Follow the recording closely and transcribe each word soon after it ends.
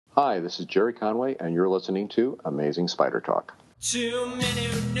Hi, this is Jerry Conway, and you're listening to Amazing Spider Talk. Two men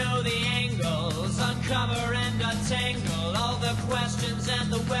who know the angles, uncover and untangle all the questions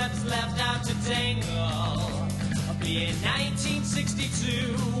and the webs left out to tangle. Be in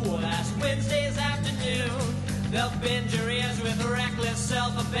 1962, last Wednesday's afternoon, they'll bend your ears with reckless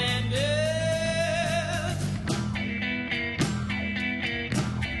self-abandon.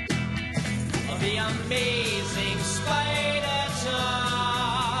 The Amazing Spider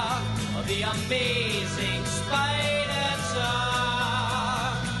Talk, the Amazing Spider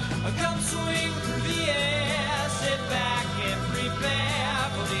Talk. Come swing through the air, sit back and prepare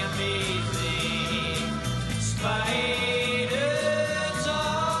for the Amazing Spider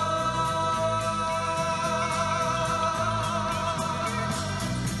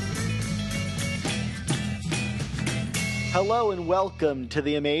Hello and welcome to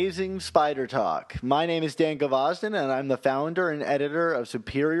the Amazing Spider Talk. My name is Dan Gvozden, and I'm the founder and editor of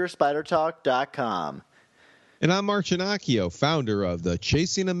SuperiorSpiderTalk.com. And I'm Mark Ginocchio, founder of the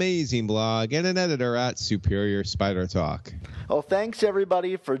Chasing Amazing blog and an editor at Superior Spider Talk. Well, thanks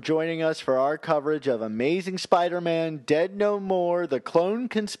everybody for joining us for our coverage of Amazing Spider-Man, Dead No More, The Clone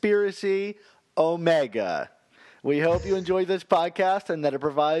Conspiracy, Omega. We hope you enjoy this podcast and that it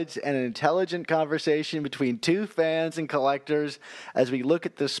provides an intelligent conversation between two fans and collectors as we look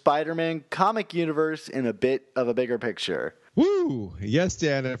at the Spider-Man comic universe in a bit of a bigger picture. Woo! Yes,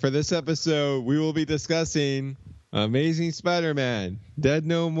 Dan, and for this episode, we will be discussing Amazing Spider-Man, Dead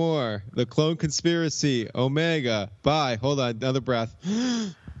No More, The Clone Conspiracy, Omega, by, hold on, another breath,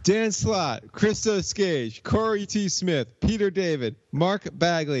 Dan Slott, Christos Gage, Corey T. Smith, Peter David, Mark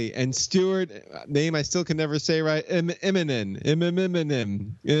Bagley, and Stuart, name I still can never say right, Eminems,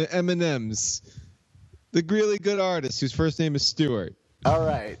 the really good artist whose first name is Stuart. All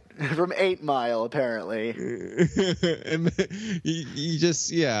right. From 8 Mile, apparently. He just,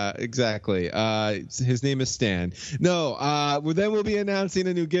 yeah, exactly. His name is Stan. No, then we'll be announcing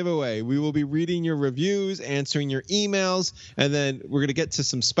a new giveaway. We will be reading your reviews, answering your emails, and then we're going to get to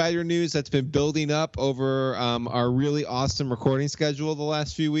some spider news that's been building up over our really awesome recording schedule the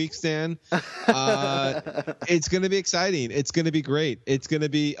last few weeks, Dan. It's going to be exciting. It's going to be great. It's going to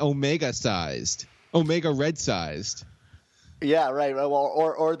be Omega-sized. Omega Red-sized. Yeah, right. Well,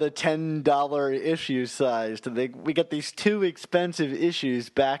 or the $10 issue sized. We get these two expensive issues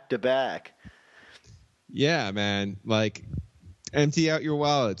back to back. Yeah, man. Like, empty out your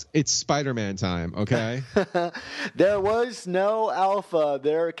wallets. It's Spider-Man time, okay? There was no Alpha.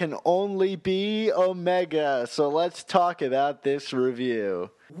 There can only be Omega. So let's talk about this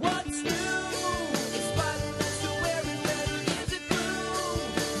review. What's new?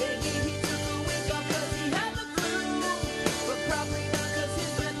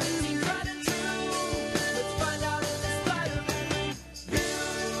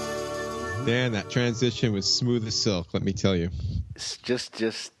 Dan, that transition was smooth as silk, let me tell you. It's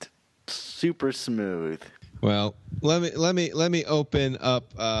just super smooth. Well, let me open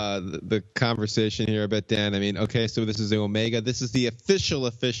up the conversation here a bit, Dan. I mean, okay, so this is the Omega. This is the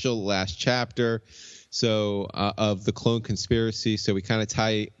official last chapter. So of the Clone Conspiracy. So we kind of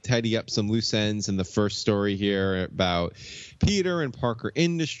tidy up some loose ends in the first story here about Peter and Parker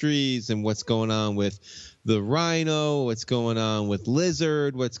Industries and what's going on with the Rhino, what's going on with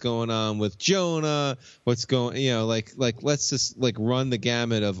Lizard, what's going on with Jonah, what's going, like let's just like run the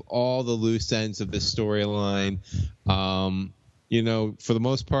gamut of all the loose ends of this storyline. For the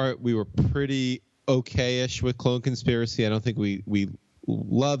most part, we were pretty okay-ish with Clone Conspiracy. I don't think we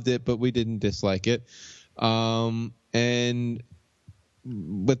loved it, but we didn't dislike it. And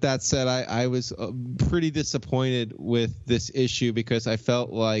with that said, I was pretty disappointed with this issue because I felt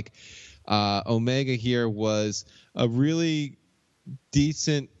like Omega here was a really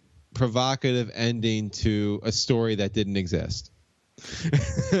decent, provocative ending to a story that didn't exist.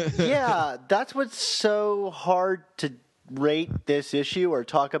 Yeah, that's what's so hard to rate this issue or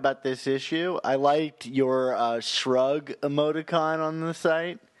talk about this issue. I liked your shrug emoticon on the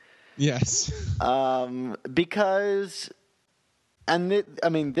site. Yes. Because...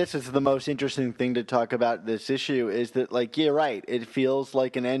 this is the most interesting thing to talk about this issue is that, like, you're right. It feels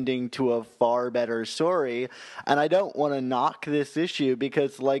like an ending to a far better story. And I don't want to knock this issue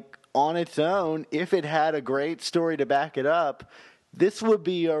because, like, on its own, if it had a great story to back it up, this would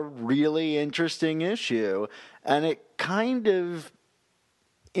be a really interesting issue. And it kind of,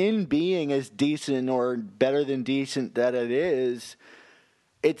 in being as decent or better than decent that it is,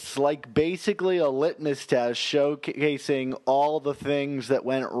 it's like basically a litmus test showcasing all the things that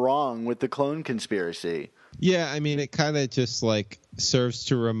went wrong with the Clone Conspiracy. Yeah, I mean, it kind of just like serves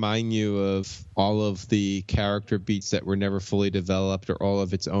to remind you of all of the character beats that were never fully developed or all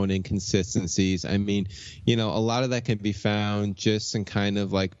of its own inconsistencies. I mean, a lot of that can be found just in kind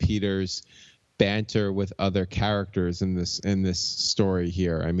of like Peter's banter with other characters in this story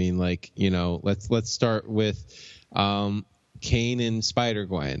here. I mean, like, let's start with Kane and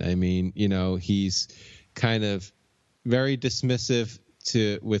Spider-Gwen. I mean, he's kind of very dismissive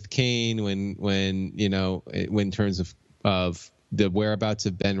with Kane when in terms of the whereabouts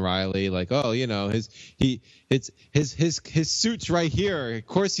of Ben Reilly, like, oh, his suit's right here, of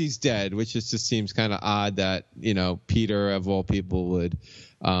course he's dead, which just seems kind of odd that Peter of all people would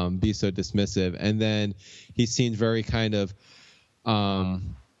be so dismissive. And then he seems very kind of I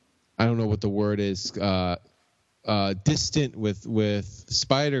don't know what the word is, distant with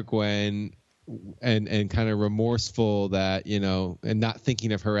Spider-Gwen, and kind of remorseful that and not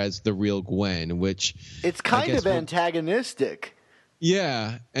thinking of her as the real Gwen, which it's kind of antagonistic.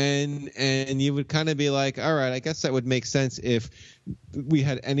 Yeah, and you would kind of be like, all right, I guess that would make sense if we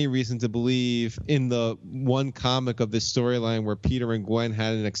had any reason to believe in the one comic of this storyline where Peter and Gwen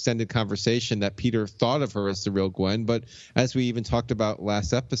had an extended conversation that Peter thought of her as the real Gwen. But as we even talked about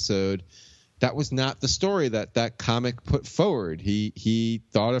last episode, that was not the story that comic put forward. He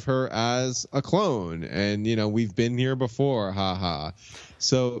thought of her as a clone, and we've been here before, haha.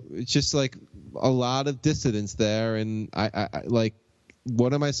 So it's just like a lot of dissonance there, and I like,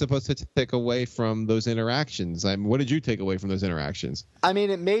 what am I supposed to take away from those interactions? What did you take away from those interactions? I mean,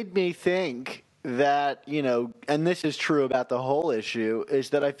 it made me think that, and this is true about the whole issue,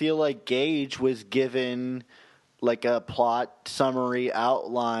 is that I feel like Gage was given like a plot summary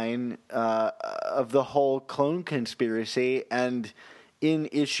outline of the whole clone conspiracy, and in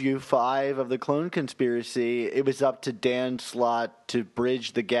issue 5 of the Clone Conspiracy, it was up to Dan Slott to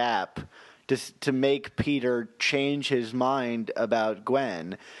bridge the gap, to make Peter change his mind about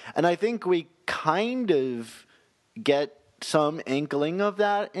Gwen. And I think we kind of get some inkling of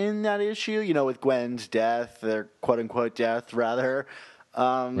that in that issue, with Gwen's death, or quote-unquote death, rather.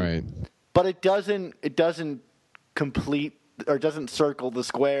 Right. But it doesn't complete, or doesn't circle the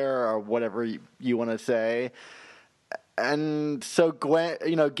square, or whatever you want to say. And so Gwen,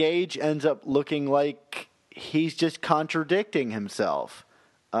 Gage ends up looking like he's just contradicting himself,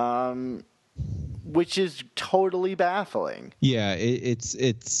 which is totally baffling. Yeah, it's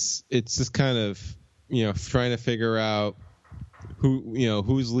just kind of trying to figure out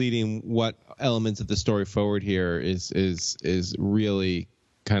who's leading what elements of the story forward here is really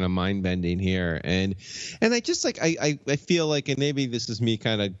kind of mind bending here, and I just like I feel like, and maybe this is me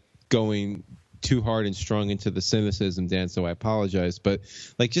kind of going too hard and strong into the cynicism, Dan, so I apologize, but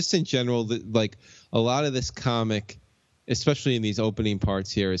like just in general, like a lot of this comic, especially in these opening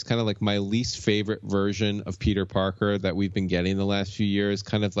parts here, is kind of like my least favorite version of Peter Parker that we've been getting the last few years.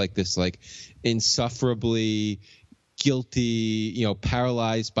 Kind of like this like insufferably guilty,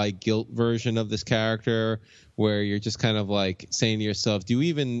 paralyzed by guilt version of this character, where you're just kind of like saying to yourself, do you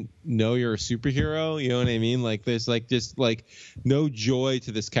even know you're a superhero? You know what I mean? Like there's like just like no joy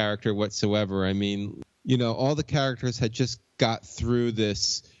to this character whatsoever. I mean, all the characters had just got through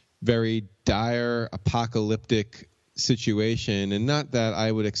this very dire apocalyptic situation, and not that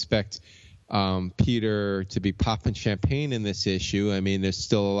I would expect Peter to be popping champagne in this issue. I mean, there's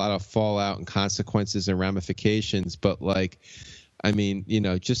still a lot of fallout and consequences and ramifications, but like, I mean,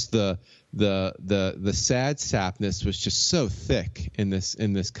 just the sad sapness was just so thick in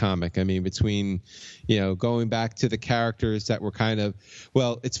this comic. I mean, between going back to the characters that were kind of,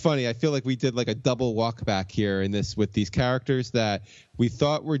 well, it's funny, I feel like we did like a double walk back here in this with these characters that we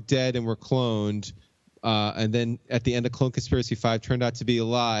thought were dead and were cloned, and then at the end of Clone Conspiracy 5 turned out to be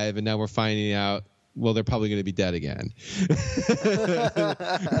alive, and now we're finding out, well, they're probably going to be dead again.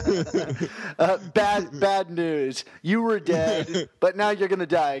 Bad news. You were dead, but now you're going to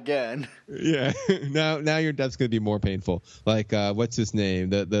die again. Yeah. Now your death's going to be more painful. Like what's his name?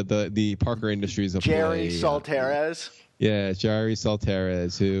 The Parker Industries employee, Jerry Saltares. Yeah, Jerry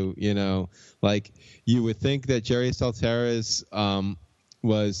Saltares, who like you would think that Jerry Saltares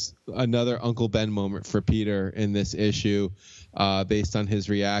was another Uncle Ben moment for Peter in this issue. Based on his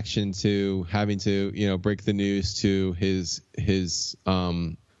reaction to having to, break the news to his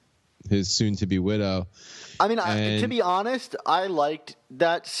soon-to-be widow. I mean, to be honest, I liked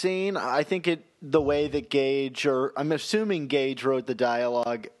that scene. I think the way that Gage, or I'm assuming Gage wrote the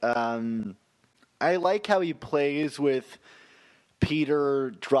dialogue. I like how he plays with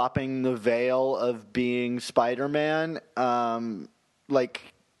Peter dropping the veil of being Spider-Man, to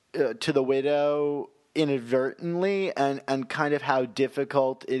the widow inadvertently, and kind of how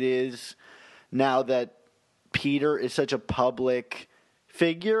difficult it is now that Peter is such a public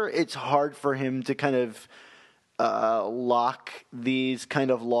figure, it's hard for him to kind of lock these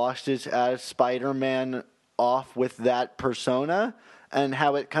kind of losses as Spider-Man off with that persona, and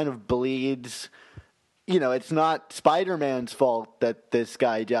how it kind of bleeds. It's not Spider-Man's fault that this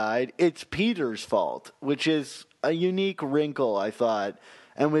guy died. It's Peter's fault, which is a unique wrinkle, I thought,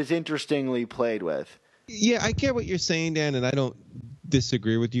 and was interestingly played with. Yeah, I get what you're saying, Dan, and I don't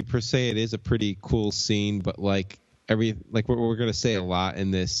disagree with you per se. It is a pretty cool scene, but like we're going to say a lot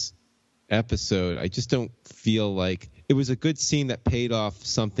in this episode, I just don't feel like it was a good scene that paid off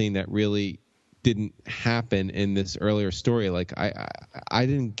something that really didn't happen in this earlier story. Like I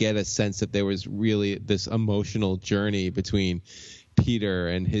didn't get a sense that there was really this emotional journey between Peter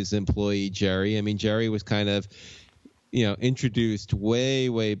and his employee Jerry. I mean, Jerry was kind of, introduced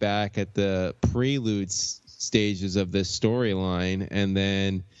way back at the prelude stages of this storyline, and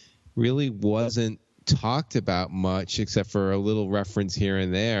then really wasn't talked about much except for a little reference here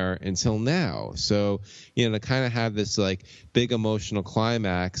and there until now. So, to kind of have this like big emotional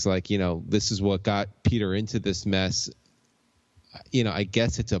climax, like, this is what got Peter into this mess. I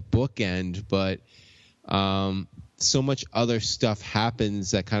guess it's a bookend, but so much other stuff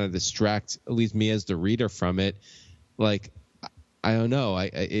happens that kind of distracts, at least me as the reader, from it. Like, I don't know.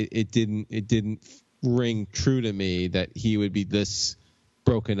 It didn't ring true to me that he would be this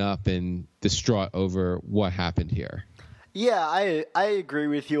broken up and distraught over what happened here. Yeah, I agree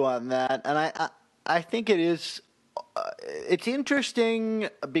with you on that, and I think it is it's interesting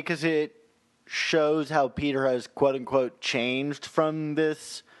because it shows how Peter has quote unquote changed from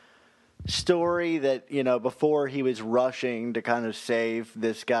this story that before he was rushing to kind of save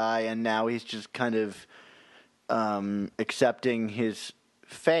this guy, and now he's just kind of accepting his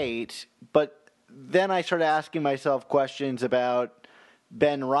fate. But then I started asking myself questions about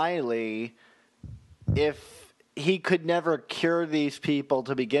Ben Reilly, if he could never cure these people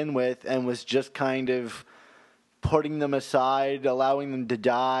to begin with and was just kind of putting them aside, allowing them to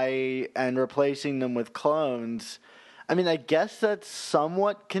die, and replacing them with clones. I mean, I guess that's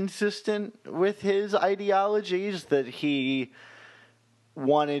somewhat consistent with his ideologies, that he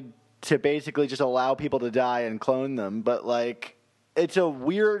wanted to basically just allow people to die and clone them. But, like, it's a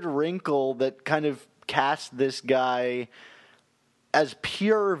weird wrinkle that kind of casts this guy as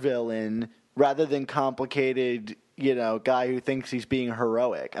pure villain rather than complicated, guy who thinks he's being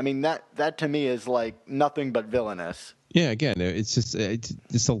heroic. I mean, that to me is like nothing but villainous. Yeah, again, it's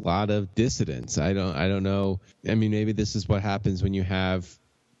just a lot of dissidence. I don't know. I mean, maybe this is what happens when you have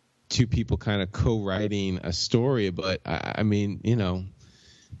two people kind of co-writing a story, but I mean,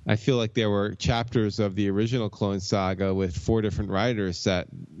 I feel like there were chapters of the original Clone Saga with 4 different writers that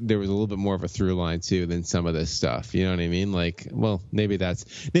there was a little bit more of a through line to than some of this stuff. You know what I mean? Like, well, maybe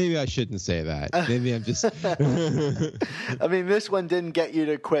I shouldn't say that. Maybe I'm just. I mean, this one didn't get you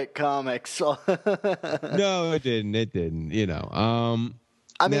to quit comics. No, it didn't. It didn't.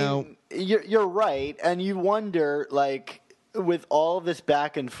 I mean, you're right, and you wonder, like, with all this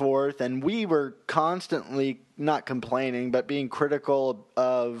back and forth, and we were constantly not complaining, but being critical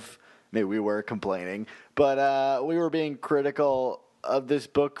of, maybe we were complaining, but we were being critical of this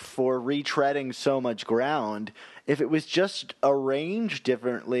book for retreading so much ground. If it was just arranged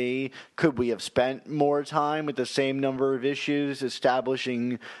differently, could we have spent more time with the same number of issues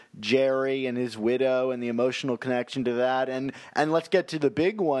establishing Jerry and his widow and the emotional connection to that? And let's get to the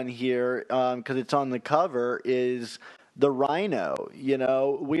big one here, because it's on the cover, is the Rhino.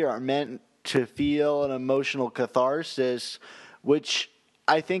 We are meant to feel an emotional catharsis, which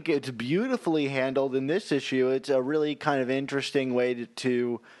I think it's beautifully handled in this issue. It's a really kind of interesting way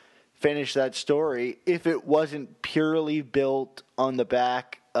to finish that story if it wasn't purely built on the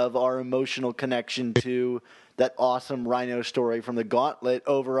back of our emotional connection to that awesome Rhino story from the Gauntlet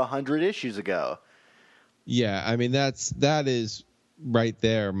over 100 issues ago. Yeah, I mean, that is right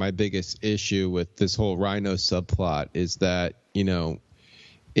there my biggest issue with this whole Rhino subplot is that,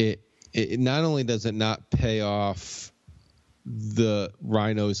 it not only does it not pay off the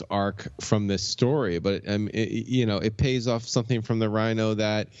Rhino's arc from this story, but it pays off something from the Rhino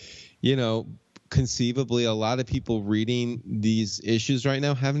that, conceivably a lot of people reading these issues right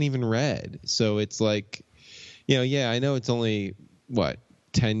now haven't even read. So it's like, I know it's only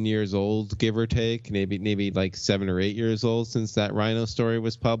 10 years old, give or take, maybe like 7 or 8 years old since that Rhino story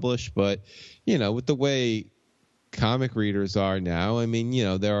was published. But, with the way comic readers are now, I mean,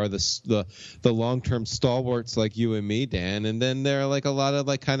 there are the long-term stalwarts like you and me, Dan, and then there are like a lot of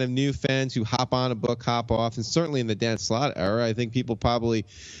like kind of new fans who hop on a book, hop off, and certainly in the Dan Slott era, I think people probably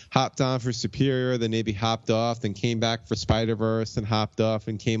hopped on for Superior, then maybe hopped off, then came back for Spider-Verse, and hopped off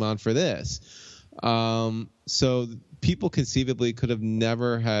and came on for this. So people conceivably could have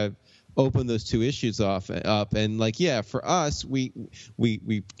never have opened those two issues up. And like, yeah, for us, we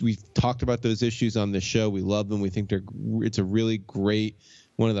talked about those issues on the show. We love them. We think it's a really great,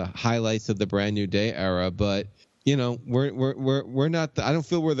 one of the highlights of the Brand New Day era. But you know, we're not. I don't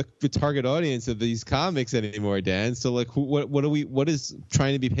feel we're the target audience of these comics anymore, Dan. So like, what is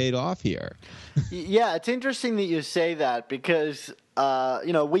trying to be paid off here? Yeah, it's interesting that you say that because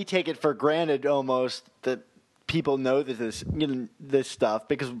you know, we take it for granted almost that people know that this stuff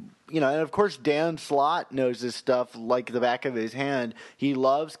because, you know, and of course Dan Slott knows this stuff like the back of his hand. He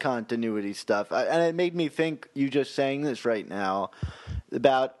loves continuity stuff, and it made me think, you just saying this right now,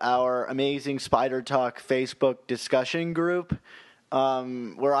 about our Amazing Spider Talk Facebook discussion group,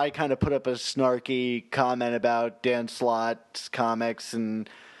 where I kind of put up a snarky comment about Dan Slott's comics and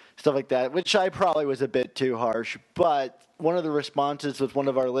stuff like that, which I probably was a bit too harsh, but one of the responses was one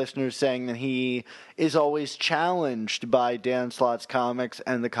of our listeners saying that he is always challenged by Dan Slott's comics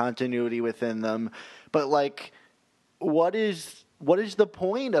and the continuity within them. But like, what is the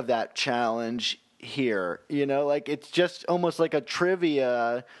point of that challenge here? You know, like, it's just almost like a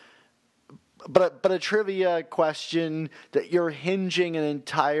trivia, but a trivia question that you're hinging an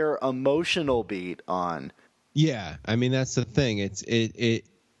entire emotional beat on. Yeah, I mean, that's the thing.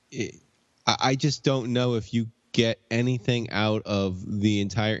 I just don't know if you get anything out of the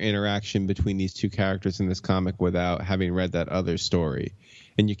entire interaction between these two characters in this comic without having read that other story.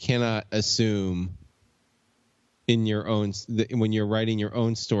 And you cannot assume in your own, when you're writing your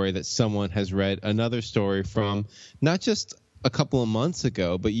own story, that someone has read another story from not just a couple of months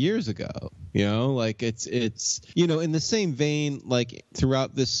ago, but years ago. You know, like it's you know, in the same vein, like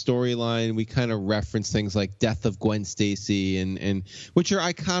throughout this storyline, we kind of reference things like Death of Gwen Stacy and which are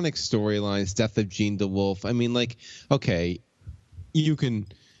iconic storylines, Death of Jean DeWolf. I mean, like, okay, you can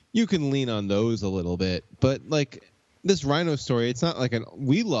lean on those a little bit, but like this Rhino story, it's not like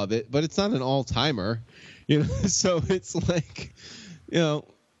we love it, but it's not an all-timer, you know. So it's like, you know,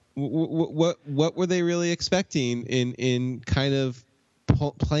 what were they really expecting in kind of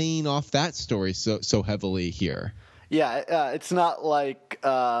playing off that story so heavily here? Yeah, it's not like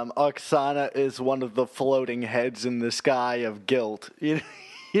Oksana is one of the floating heads in the sky of guilt. You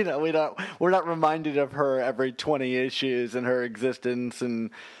know, we're not reminded of her every 20 issues and her existence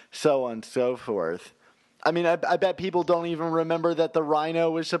and so on and so forth. I mean, I bet people don't even remember that the Rhino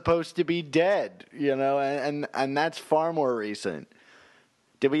was supposed to be dead, you know, and that's far more recent.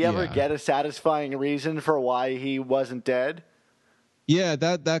 Did we ever get a satisfying reason for why he wasn't dead? Yeah,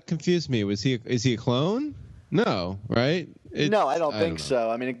 that confused me. Is he a clone? No, right? No, I don't think so.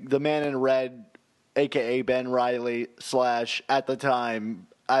 I mean, the Man in Red, a.k.a. Ben Reilly / at the time,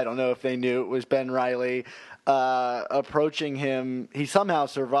 I don't know if they knew it was Ben Reilly, approaching him. He somehow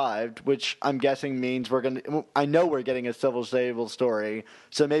survived, which I'm guessing means I know we're getting a Civil Sable story,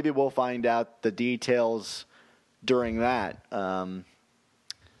 so maybe we'll find out the details during that.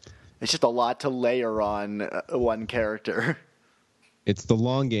 It's just a lot to layer on one character. It's the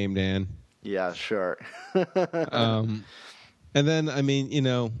long game, Dan. Yeah, sure. And then, I mean, you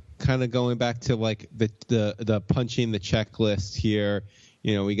know, kind of going back to like the punching the checklist here.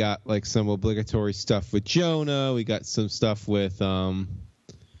 You know, we got like some obligatory stuff with Jonah. We got some stuff with the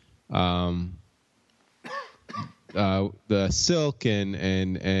Silk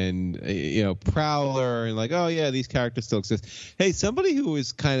and you know, Prowler, and like, oh yeah, these characters still exist. Hey, somebody who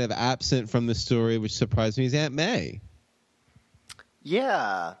was kind of absent from the story, which surprised me, is Aunt May.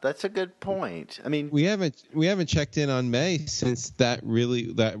 Yeah, that's a good point. I mean, we haven't checked in on May since that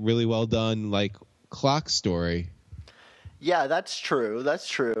really well done like clock story. Yeah, that's true. That's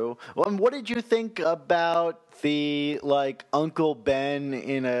true. Well, and what did you think about the like Uncle Ben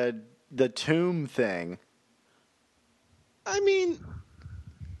in the tomb thing? I mean,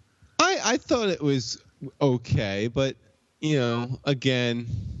 I thought it was okay, but you know, again,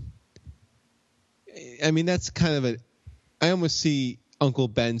 I mean, that's kind of I almost see Uncle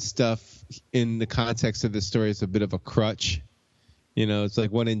Ben stuff in the context of this story as a bit of a crutch. You know, it's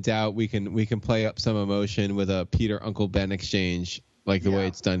like when in doubt, we can play up some emotion with a Peter Uncle Ben exchange, like the way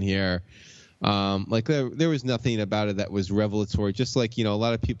it's done here. Like there was nothing about it that was revelatory. Just like, you know, a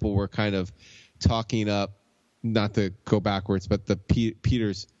lot of people were kind of talking up, not to go backwards, but the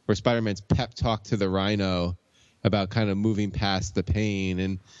Peter's or Spider-Man's pep talk to the Rhino about kind of moving past the pain.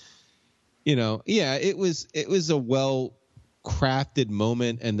 And, you know, yeah, it was a well crafted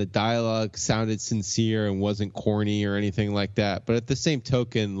moment, and the dialogue sounded sincere and wasn't corny or anything like that. But at the same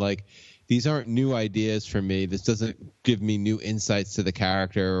token, like, these aren't new ideas for me. This doesn't give me new insights to the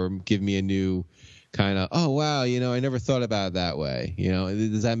character or give me a new kind of, oh wow, I never thought about it that way.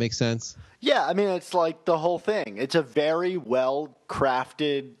 Does that make sense? Yeah, I mean, it's like the whole thing. It's a very well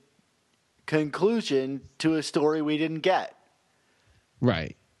crafted conclusion to a story we didn't get.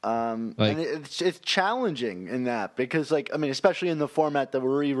 Right. And it's challenging in that because, especially in the format that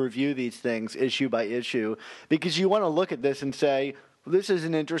we review these things issue by issue, because you want to look at this and say, well, this is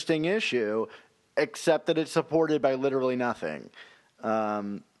an interesting issue, except that it's supported by literally nothing.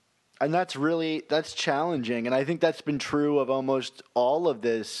 And that's challenging. And I think that's been true of almost all of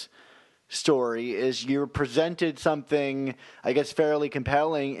this story is you're presented something, I guess, fairly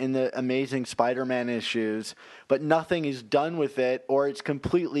compelling in the Amazing Spider-Man issues, but nothing is done with it or it's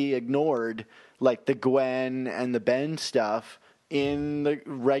completely ignored, like the Gwen and the Ben stuff in the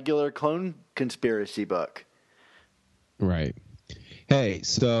regular Clone Conspiracy book. Right. Hey,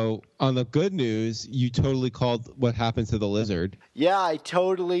 so on the good news, you totally called what happened to the lizard. Yeah, I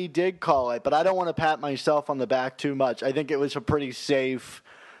totally did call it, but I don't want to pat myself on the back too much. I think it was a pretty safe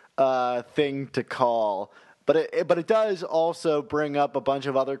thing to call, but it does also bring up a bunch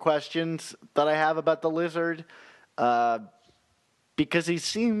of other questions that I have about the lizard, because he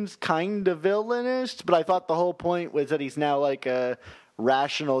seems kind of villainous, but I thought the whole point was that he's now like a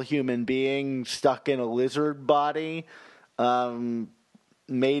rational human being stuck in a lizard body,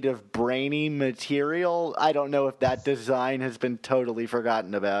 made of brainy material. I don't know if that design has been totally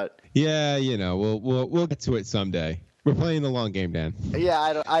forgotten about. Yeah, we'll get to it someday. We're playing the long game, Dan.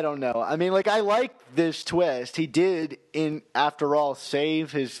 Yeah, I don't know. I mean, I like this twist. He did, after all,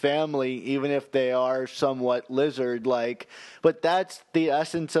 save his family, even if they are somewhat lizard-like. But that's the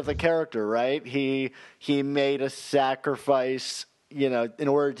essence of the character, right? He made a sacrifice, in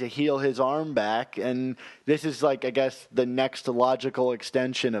order to heal his arm back, and this is I guess, the next logical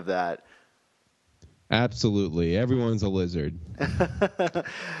extension of that. Absolutely. Everyone's a lizard.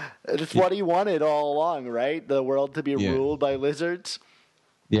 It's what he wanted all along, right? The world to be ruled by lizards.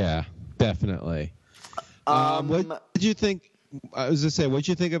 Yeah, definitely. What did you think? I was going to say, what did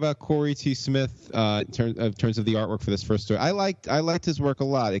you think about Corey T. Smith in terms of the artwork for this first story? I liked his work a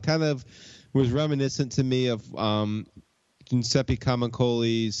lot. It kind of was reminiscent to me of Giuseppe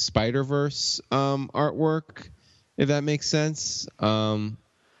Camuncoli's Spider-Verse artwork, if that makes sense.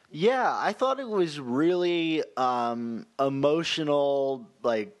 Yeah, I thought it was really emotional,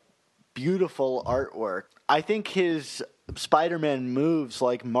 beautiful artwork. I think his Spider-Man moves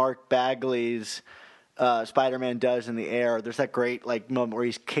like Mark Bagley's Spider-Man does in the air. There's that great moment where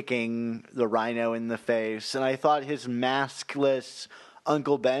he's kicking the Rhino in the face. And I thought his maskless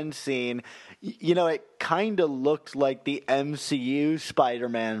Uncle Ben scene, it kind of looked like the MCU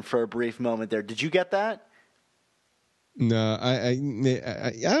Spider-Man for a brief moment there. Did you get that? No, I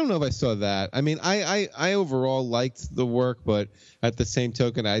don't know if I saw that. I mean, I overall liked the work, but at the same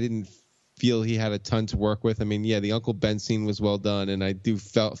token, I didn't feel he had a ton to work with. I mean, yeah, the Uncle Ben scene was well done, and I do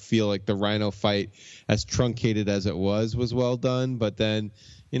feel like the Rhino fight, as truncated as it was well done. But then,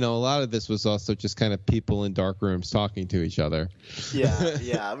 a lot of this was also just kind of people in dark rooms talking to each other. Yeah.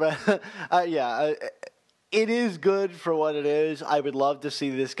 It is good for what it is. I would love to see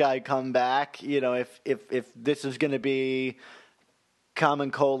this guy come back. If this is going to be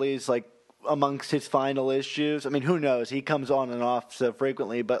Camuncoli's amongst his final issues. I mean, who knows? He comes on and off so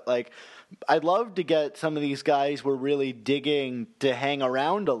frequently, but I'd love to get some of these guys we're really digging to hang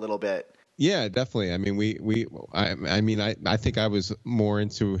around a little bit. Yeah, definitely. I mean, I think I was more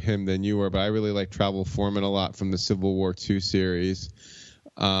into him than you were, but I really like Travel Foreman a lot from the Civil War II series.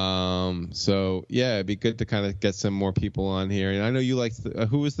 So yeah, it'd be good to kind of get some more people on here. And I know you liked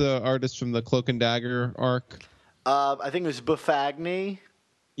who was the artist from the Cloak and Dagger arc? I think it was Buffagni.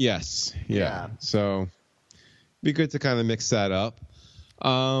 Yes. Yeah. So it'd be good to kind of mix that up.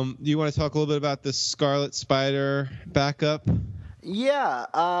 Do you want to talk a little bit about the Scarlet Spider backup? Yeah.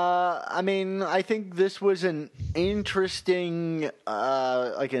 I mean, I think this was an interesting,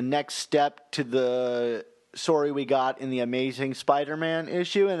 a next step to the story we got in the Amazing Spider-Man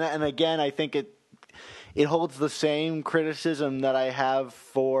issue, and again, I think it holds the same criticism that I have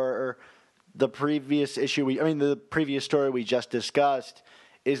for the previous issue. The previous story we just discussed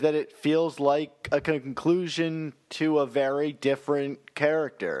is that it feels like a conclusion to a very different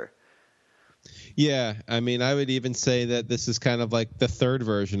character. Yeah, I mean, I would even say that this is kind of like the third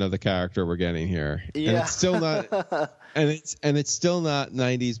version of the character we're getting here, yeah. And it's still not. And it's still not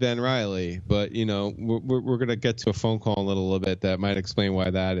 90s Ben Reilly, but we're gonna get to a phone call in a little bit that might explain why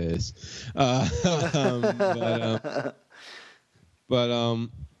that is.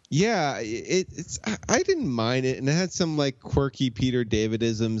 Yeah, it's I didn't mind it, and it had some quirky Peter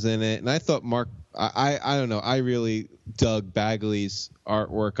Davidisms in it, and I thought Mark I don't know. I really dug Bagley's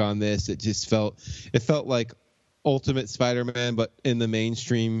artwork on this. It felt like Ultimate Spider-Man, but in the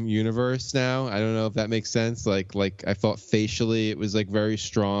mainstream universe now. I don't know if that makes sense. Like I felt facially it was like very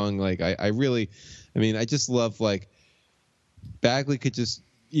strong. Like I just love like Bagley could just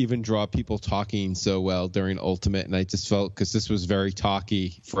even draw people talking so well during Ultimate, and I just felt, because this was very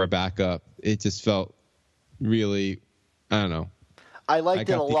talky for a backup, it just felt really, I don't know. I liked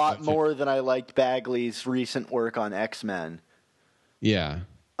it a lot more than I liked Bagley's recent work on X-Men. Yeah,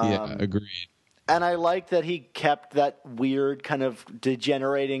 agreed. And I liked that he kept that weird kind of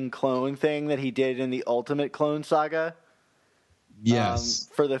degenerating clone thing that he did in the Ultimate Clone Saga. Yes.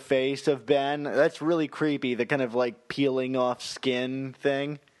 For the face of Ben. That's really creepy, the kind of like peeling off skin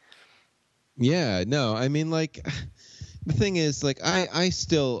thing. Yeah, no, I mean, like, the thing is, like, I just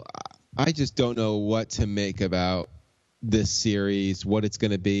don't know what to make about this series, what it's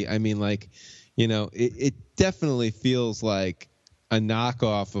going to be. I mean, like, you know, it definitely feels like a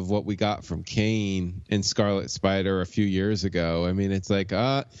knockoff of what we got from Kane and Scarlet Spider a few years ago. I mean, it's like,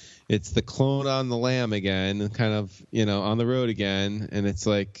 it's the clone on the lamb again, kind of, you know, on the road again. And it's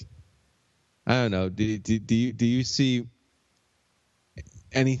like, I don't know. Do you see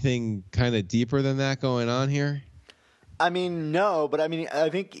anything kind of deeper than that going on here? I mean, no, but I mean, I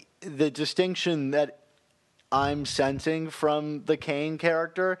think the distinction that I'm sensing from the Kane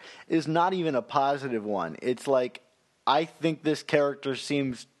character is not even a positive one. It's like, I think this character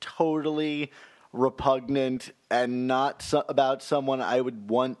seems totally repugnant and not about someone I would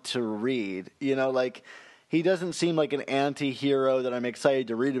want to read. You know, like, he doesn't seem like an anti-hero that I'm excited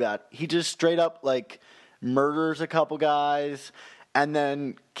to read about. He just straight up, like, murders a couple guys and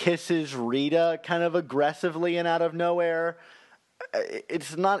then kisses Rita kind of aggressively and out of nowhere.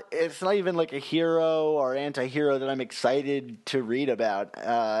 It's not even like a hero or anti-hero that I'm excited to read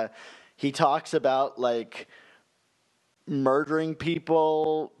about. He talks about, like, murdering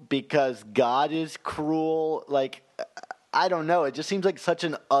people because God is cruel. Like, I don't know. It just seems like such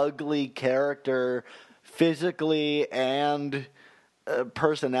an ugly character physically and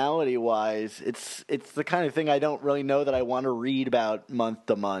personality-wise. It's the kind of thing I don't really know that I want to read about month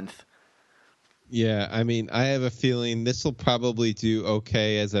to month. Yeah, I mean, I have a feeling this will probably do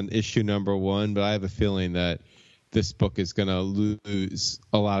okay as an issue number 1, but I have a feeling that this book is going to lose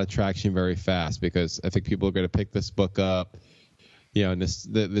a lot of traction very fast, because I think people are going to pick this book up. You know, and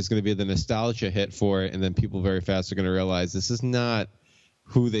there's going to be the nostalgia hit for it, and then people very fast are going to realize this is not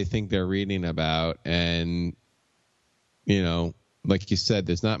who they think they're reading about. And, you know, like you said,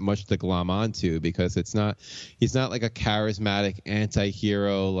 there's not much to glom onto, because he's not like a charismatic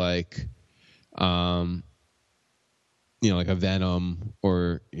anti-hero like, you know, like a Venom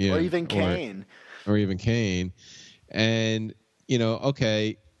or even Kane. Or even Kane. And, you know,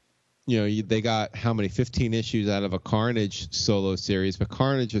 okay, you know, they got how many, 15 issues out of a Carnage solo series, but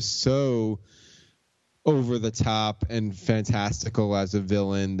Carnage is so over the top and fantastical as a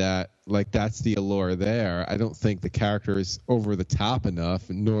villain that, like, that's the allure there. I don't think the character is over the top enough,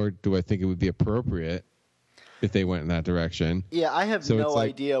 nor do I think it would be appropriate if they went in that direction. Yeah, I have no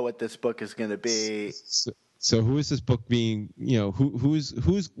idea what this book is going to be. So who is this book being, you know, who's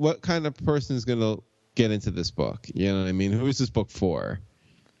what kind of person is going to get into this book? You know what I mean? Who is this book for?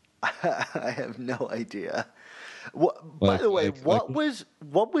 I have no idea. By the way, what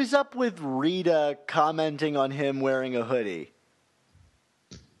was up with Rita commenting on him wearing a hoodie?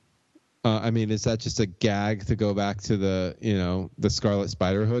 I mean, is that just a gag to go back to the, you know, the Scarlet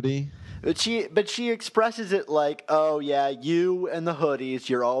Spider hoodie? But she expresses it like, oh yeah, you and the hoodies,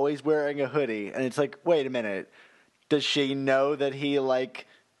 you're always wearing a hoodie. And it's like, wait a minute. Does she know that he, like,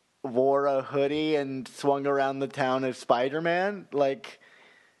 wore a hoodie and swung around the town as Spider-Man? Like,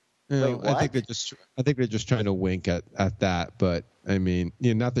 wait, what? I think they're just trying to wink at that. But I mean,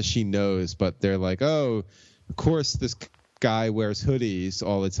 you know, not that she knows, but they're like, oh, of course this guy wears hoodies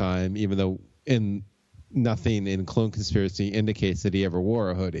all the time, even though nothing in Clone Conspiracy indicates that he ever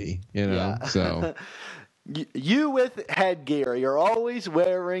wore a hoodie, you know? Yeah. So you with headgear, you're always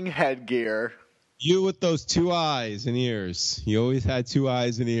wearing headgear. You with those 2 eyes and ears. You always had 2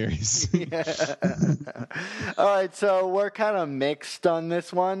 eyes and ears. Yeah. All right, so we're kind of mixed on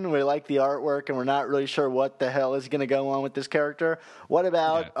this one. We like the artwork, and we're not really sure what the hell is going to go on with this character. What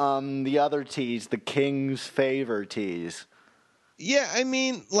about the other tease, the King's Favor tease? Yeah, I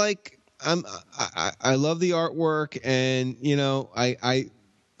mean, like, I love the artwork, and, you know, I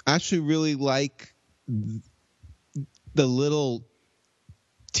actually really like the little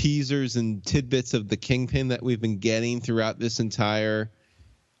teasers and tidbits of the Kingpin that we've been getting throughout this entire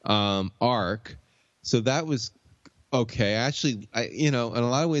arc. So that was okay. Actually, in a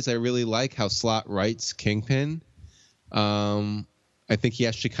lot of ways, I really like how Slott writes Kingpin. I think he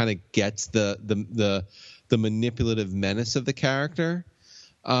actually kind of gets the manipulative menace of the character.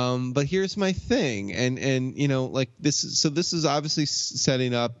 But here's my thing, and like this is obviously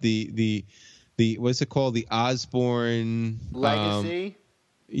setting up the what's it called, the Osborn Legacy.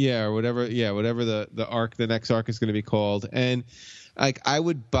 Or whatever the arc, the next arc is going to be called. And like I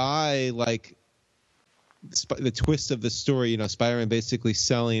would buy like the twist of the story, Spider-Man basically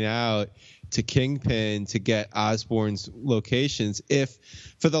selling out to Kingpin to get Osborn's locations. If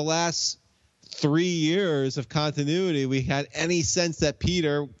for the last 3 years of continuity we had any sense that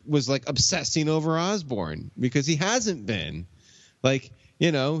Peter was like obsessing over Osborn, because he hasn't been. Like,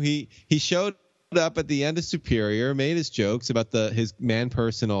 he showed up at the end of Superior, made his jokes about his man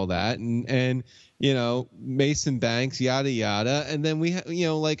person, all that, and Mason Banks, yada yada, and then we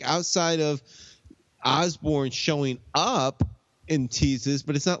like outside of Osborn showing up in teases,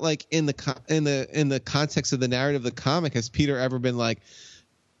 but it's not like in the context of the narrative of the comic has Peter ever been like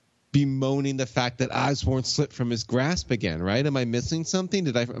bemoaning the fact that Osborn slipped from his grasp again, right? Am I missing something?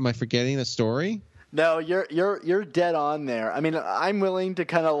 Am I forgetting a story? No, you're dead on there. I mean, I'm willing to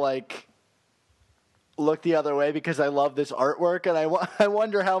kind of like look the other way because I love this artwork, and I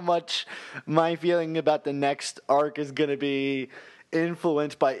wonder how much my feeling about the next arc is going to be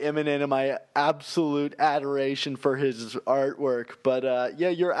influenced by Immonen and my absolute adoration for his artwork. But yeah,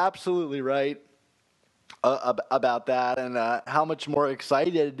 you're absolutely right about that, and how much more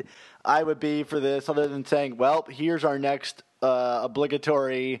excited I would be for this, other than saying, well, here's our next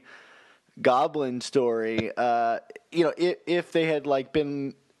obligatory Goblin story. If they had like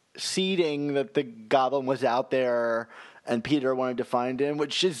been seeding that the Goblin was out there and Peter wanted to find him,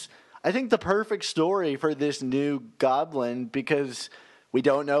 which is, I think, the perfect story for this new Goblin, because we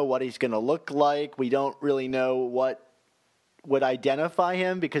don't know what he's going to look like. We don't really know what would identify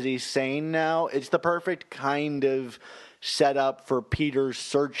him because he's sane now. It's the perfect kind of setup for Peter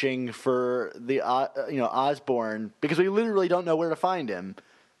searching for the Osborn, because we literally don't know where to find him.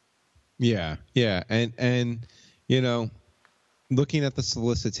 Yeah, and looking at the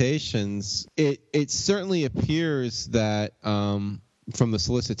solicitations, it certainly appears that from the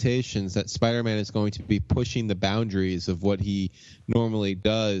solicitations that Spider-Man is going to be pushing the boundaries of what he normally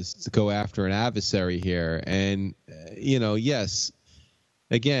does to go after an adversary here. And, yes,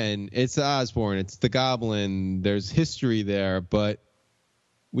 again, it's Osborn, it's the Goblin, there's history there, but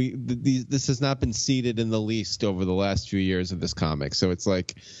this has not been seeded in the least over the last few years of this comic. So it's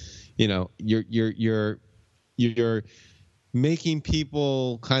like, you're making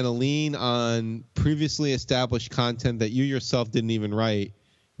people kind of lean on previously established content that you yourself didn't even write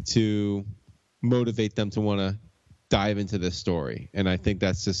to motivate them to want to dive into this story. And I think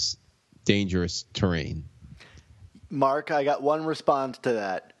that's just dangerous terrain. Mark, I got one response to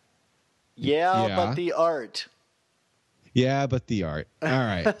that. Yeah. But the art. Yeah, but the art. All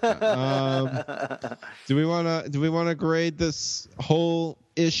right. Do we want to grade this whole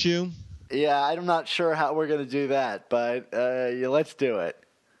issue? Yeah, I'm not sure how we're going to do that, but let's do it.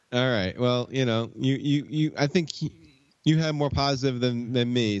 All right. Well, you I think you have more positive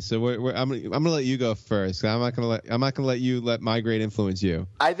than me, so I'm going to let you go first. I'm not going to let you let my grade influence you.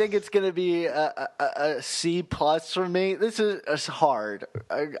 I think it's going to be a C+ for me. This is hard.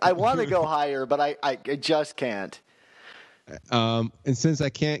 I want to go higher, but I just can't. And since I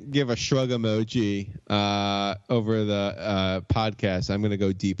can't give a shrug emoji over the podcast, I'm going to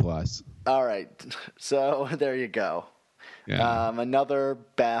go D+. All right, so there you go. Yeah. Another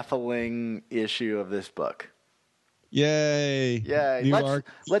baffling issue of this book. Yay!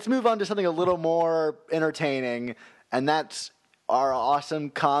 Let's move on to something a little more entertaining, and that's our awesome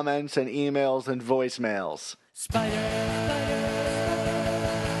comments and emails and voicemails.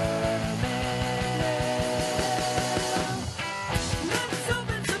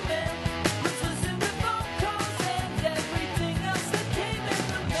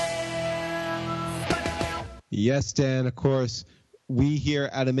 Yes, Dan, of course. We here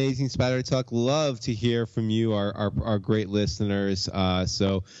at Amazing Spider Talk love to hear from you, our great listeners.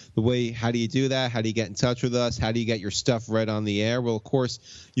 So how do you do that? How do you get in touch with us? How do you get your stuff read on the air? Well, of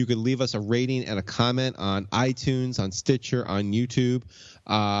course, you could leave us a rating and a comment on iTunes, on Stitcher, on YouTube.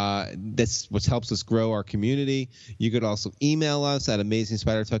 That's what helps us grow our community. You could also email us at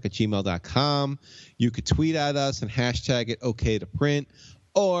amazingspidertalk@gmail.com. You could tweet at us and hashtag it OK2Print.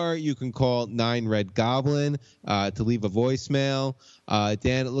 Or you can call 9RedGoblin to leave a voicemail.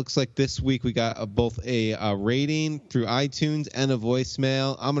 Dan, it looks like this week we got both a rating through iTunes and a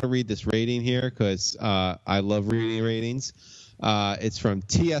voicemail. I'm going to read this rating here because I love reading ratings. It's from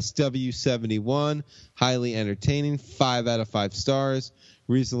TSW71, highly entertaining, 5 out of 5 stars.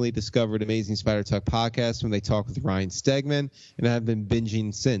 Recently discovered Amazing Spider Talk podcast when they talk with Ryan Stegman, and I've been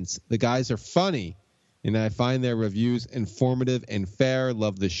binging since. The guys are funny, and I find their reviews informative and fair.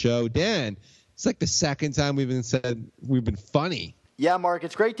 Love the show. Dan, it's like the second time we've been funny. Yeah, Mark,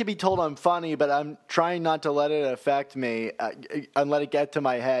 it's great to be told I'm funny, but I'm trying not to let it affect me and let it get to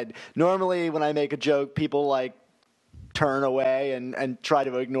my head. Normally, when I make a joke, people turn away and try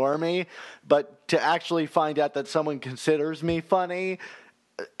to ignore me. But to actually find out that someone considers me funny,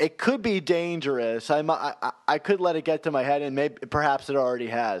 it could be dangerous. I could let it get to my head, and perhaps it already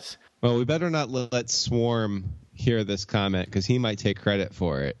has. Well, we better not let Swarm hear this comment because he might take credit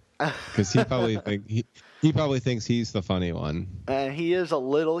for it. Because he probably thinks he's the funny one. And he is a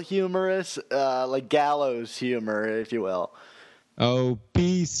little humorous, like gallows humor, if you will. Oh,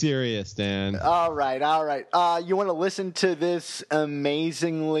 be serious, Dan. All right. You want to listen to this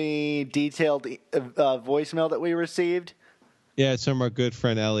amazingly detailed voicemail that we received? Yeah, it's from our good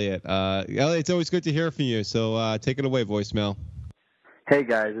friend Elliot. Elliot, it's always good to hear from you, so take it away, voicemail. Hey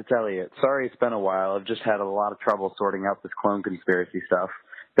guys, it's Elliot. Sorry it's been a while. I've just had a lot of trouble sorting out this clone conspiracy stuff.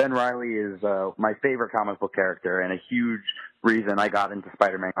 Ben Reilly is my favorite comic book character, and a huge reason I got into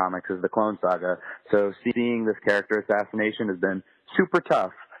Spider-Man comics is the Clone Saga. So seeing this character assassination has been super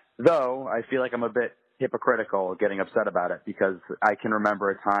tough, though I feel like I'm a bit hypocritical getting upset about it, because I can remember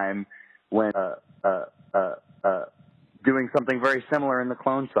a time when doing something very similar in the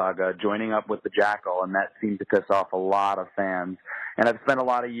Clone Saga, joining up with the Jackal, and that seemed to piss off a lot of fans. And I've spent a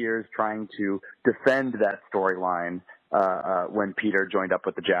lot of years trying to defend that storyline when Peter joined up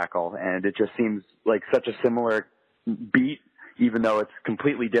with the Jackal, and it just seems like such a similar beat, even though it's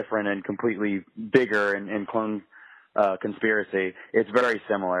completely different and completely bigger in Clone Conspiracy. It's very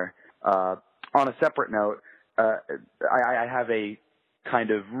similar. On a separate note, I have a kind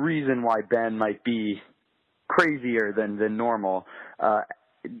of reason why Ben might be crazier than normal.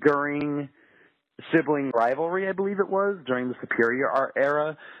 During sibling rivalry, I believe it was, during the Superior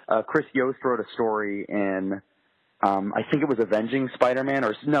era, Chris Yost wrote a story in I think it was Avenging Spider-Man,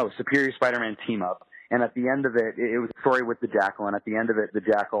 Superior Spider-Man Team Up. And at the end of it, it was a story with the Jackal, and at the end of it, the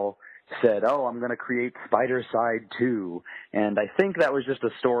Jackal said, I'm going to create Spider-Side 2. And I think that was just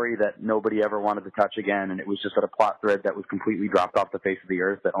a story that nobody ever wanted to touch again, and it was just a plot thread that was completely dropped off the face of the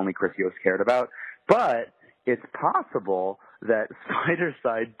earth that only Chris Yost cared about. But it's possible that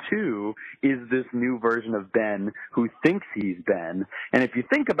Spider-Side 2 is this new version of Ben who thinks he's Ben. And if you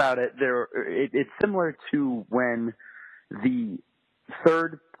think about it, it's similar to when the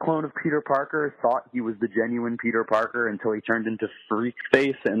third clone of Peter Parker thought he was the genuine Peter Parker until he turned into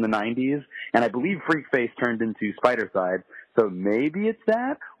Freak-Face in the 90s. And I believe Freak-Face turned into Spider-Side. So maybe it's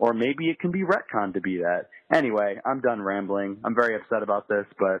that, or maybe it can be retconned to be that. Anyway, I'm done rambling. I'm very upset about this,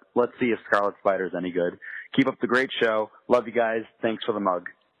 but let's see if Scarlet Spider's any good. Keep up the great show. Love you guys. Thanks for the mug.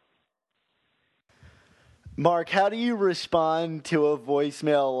 Mark, how do you respond to a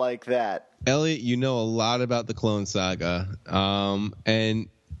voicemail like that? Elliot, you know a lot about the Clone Saga. And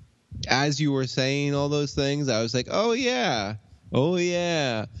as you were saying all those things, I was like, oh yeah,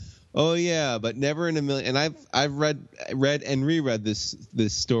 but never in a million. And I've read and reread this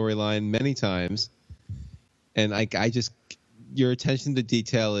storyline many times, and I just, your attention to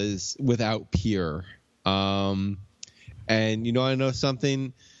detail is without peer. And I know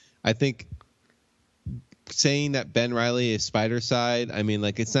something. I think saying that Ben Reilly is Spider-Side, I mean,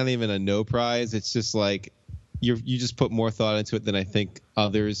 it's not even a no prize. It's just like you just put more thought into it than I think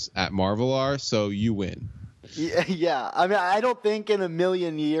others at Marvel are. So you win. Yeah. I mean, I don't think in a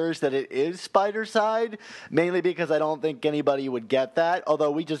million years that it is Spider-Side, mainly because I don't think anybody would get that.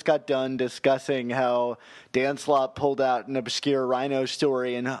 Although we just got done discussing how Dan Slott pulled out an obscure Rhino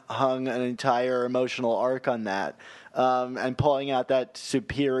story and hung an entire emotional arc on that. And pulling out that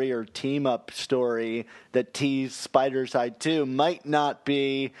Superior team-up story that teased Spider-Side 2 might not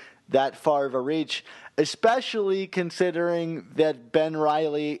be that far of a reach, especially considering that Ben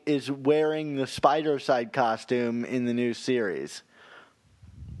Reilly is wearing the Spider-Side costume in the new series.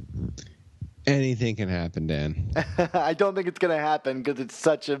 Anything can happen, Dan. I don't think it's going to happen because it's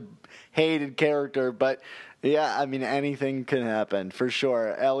such a hated character, but yeah, I mean, anything can happen for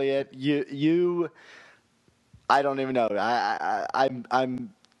sure. Elliot, you I don't even know.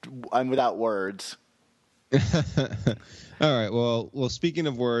 I'm without words. All right. Well, speaking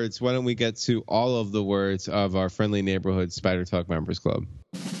of words, why don't we get to all of the words of our friendly neighborhood Spider Talk Members Club?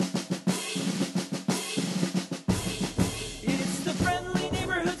 It's the friendly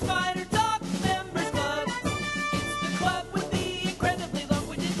neighborhood Spider Talk Members Club. It's the club with the incredibly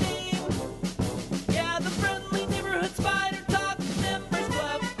long-winded name. Yeah, the friendly neighborhood Spider Talk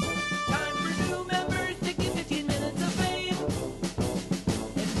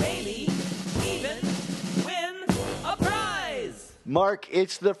Mark,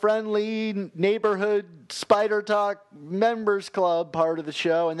 it's the friendly neighborhood Spider Talk members club part of the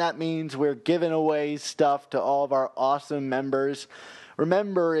show, and that means we're giving away stuff to all of our awesome members.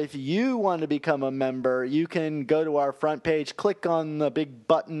 Remember, if you want to become a member, you can go to our front page, click on the big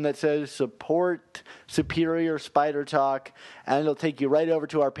button that says Support Superior Spider Talk, and it'll take you right over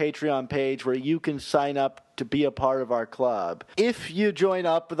to our Patreon page where you can sign up to be a part of our club. If you join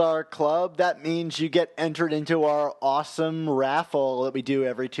up with our club, that means you get entered into our awesome raffle that we do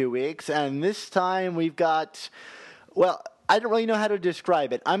every 2 weeks, and this time we've got, well, I don't really know how to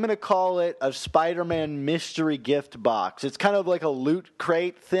describe it. I'm going to call it a Spider-Man mystery gift box. It's kind of like a loot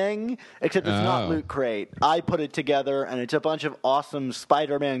crate thing, except it's not loot crate. I put it together, and it's a bunch of awesome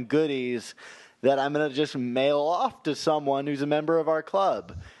Spider-Man goodies that I'm going to just mail off to someone who's a member of our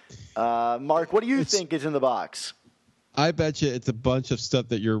club. Mark, what do you think is in the box? I bet you it's a bunch of stuff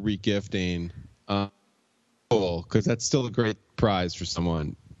that you're regifting. Cool, because that's still a great prize for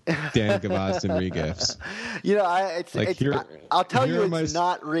someone. Dan Gavaston regifts. You know, I'll tell you it's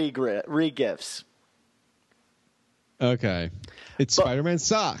not regifts. Okay. It's Spider-Man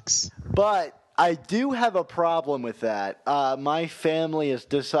socks. But I do have a problem with that. My family has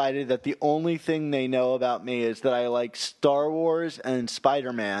decided that the only thing they know about me is that I like Star Wars and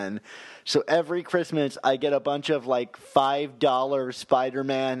Spider-Man. So every Christmas I get a bunch of like $5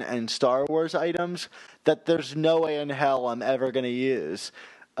 Spider-Man and Star Wars items that there's no way in hell I'm ever going to use.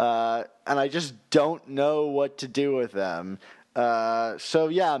 And I just don't know what to do with them. So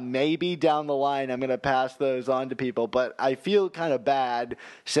yeah, maybe down the line I'm going to pass those on to people, but I feel kind of bad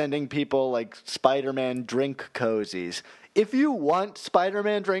sending people like Spider-Man drink cozies. If you want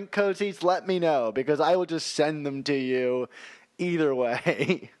Spider-Man drink cozies, let me know, because I will just send them to you either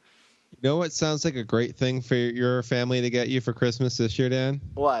way. You know what sounds like a great thing for your family to get you for Christmas this year, Dan?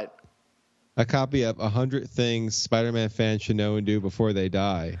 What? A copy of 100 Things Spider-Man fans should know and do before they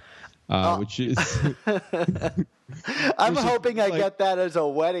die, which is... I'm hoping I get that as a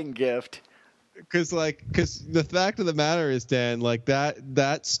wedding gift. Because the fact of the matter is, Dan, like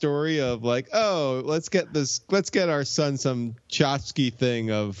that story of like, oh, let's get our son some tchotchke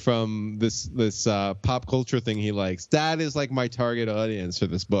thing from this pop culture thing he likes. That is like my target audience for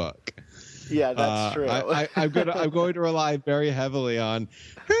this book. Yeah, that's true. I'm going to rely very heavily on,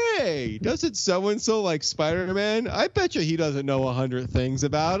 hey, doesn't so-and-so like Spider-Man? I bet you he doesn't know 100 things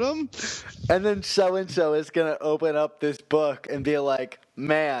about him. And then so-and-so is going to open up this book and be like,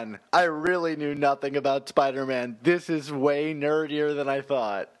 man, I really knew nothing about Spider-Man. This is way nerdier than I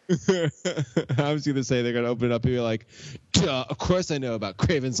thought. I was going to say they're going to open it up and be like, duh, of course I know about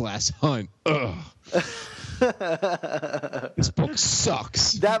Kraven's Last Hunt. Ugh. This book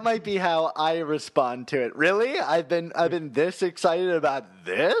sucks. That might be how I respond to it. Really? I've been this excited about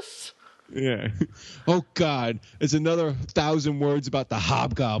this? Yeah. Oh God, it's another 1,000 words about the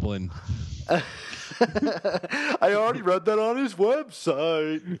Hobgoblin. I already read that on his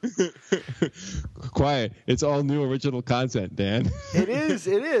website. Quiet. It's all new original content, Dan. It is,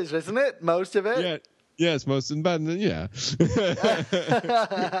 isn't it? Most of it? Yeah. Yes, most of them, yeah.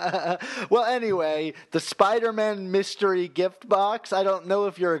 Well, anyway, the Spider-Man mystery gift box. I don't know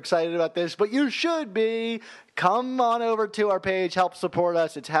if you're excited about this, but you should be. Come on over to our page, help support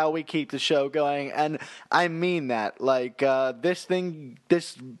us. It's how we keep the show going, and I mean that. Like, this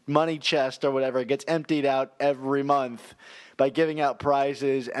money chest or whatever gets emptied out every month by giving out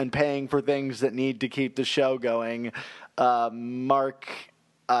prizes and paying for things that need to keep the show going. Mark...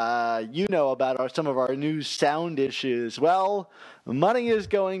 you know about some of our new sound issues. Well, money is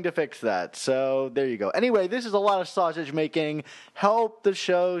going to fix that. So there you go. Anyway, this is a lot of sausage making. Help the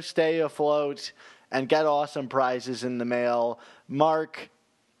show stay afloat and get awesome prizes in the mail. Mark,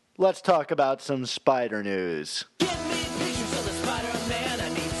 let's talk about some spider news. Give me pictures of the Spider-Man. I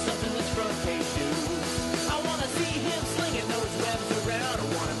need something that's front page news. I want to see him slinging those webs around. I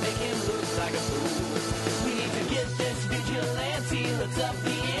want to make him look like a fool. We need to get this vigilante. Let's up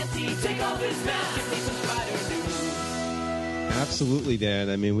the ante. Take off his mask. Give me some spider news. Absolutely, Dan.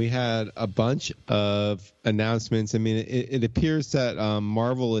 I mean, we had a bunch of announcements. I mean, it appears that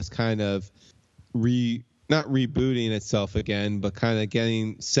Marvel is kind of not rebooting itself again, but kind of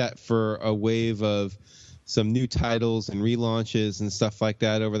getting set for a wave of some new titles and relaunches and stuff like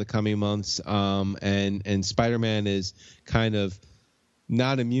that over the coming months. And Spider-Man is kind of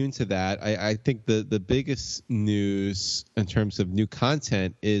not immune to that. I think the biggest news in terms of new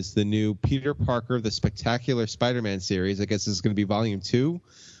content is the new Peter Parker, the Spectacular Spider-Man series. I guess this is going to be volume 2.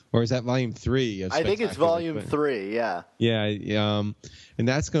 Or is that volume 3? I think it's volume 3, yeah. Yeah, and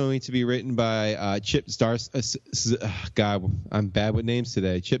that's going to be written by Chip Zdarsky. God, I'm bad with names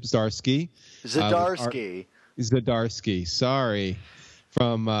today. Chip Zdarsky. Zdarsky. Zdarsky, sorry,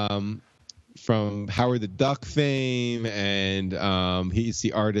 from Howard the Duck fame, and he's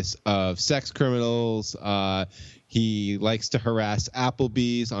the artist of Sex Criminals. He likes to harass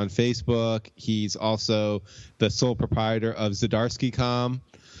Applebee's on Facebook. He's also the sole proprietor of Zdarsky.com.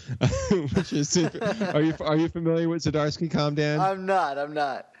 Which is are you familiar with Zdarsky.com, Dan? I'm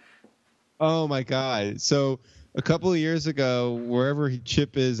not. Oh my God! So a couple of years ago, wherever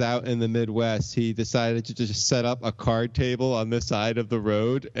Chip is out in the Midwest, he decided to just set up a card table on the side of the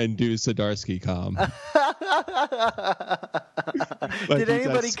road and do Zdarsky.com. Did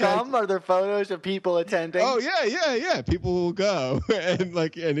anybody come? Are there photos of people attending? Oh yeah. People will go,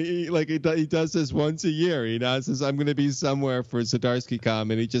 and he does this once a year. He announces, "I'm going to be somewhere for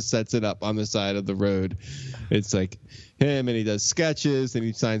Zdarsky.com," and he just sets it up on the side of the road. It's like him, and he does sketches, and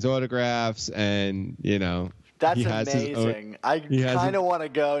he signs autographs, and That's amazing. I kind of want to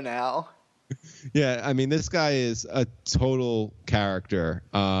go now. Yeah, I mean, this guy is a total character,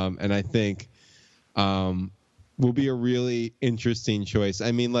 and I think will be a really interesting choice.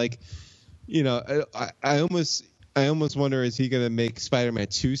 I mean, I almost wonder, is he going to make Spider-Man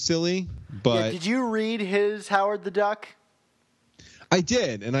too silly? But did you read his Howard the Duck? I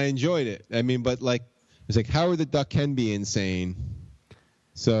did, and I enjoyed it. I mean, but it's like Howard the Duck can be insane.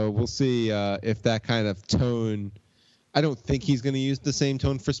 So we'll see if that kind of tone. I don't think he's going to use the same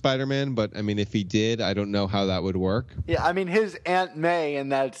tone for Spider-Man, but I mean, if he did, I don't know how that would work. Yeah, I mean, his Aunt May in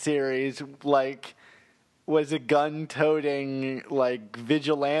that series, was a gun-toting,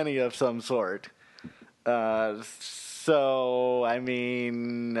 vigilante of some sort. So, I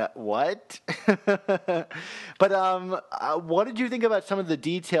mean, what? But what did you think about some of the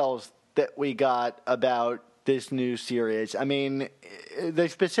details that we got about this new series? I mean, they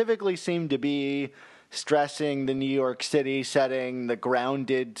specifically seem to be stressing the New York City setting, the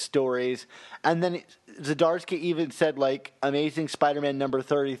grounded stories. And then Zdarsky even said, Amazing Spider-Man number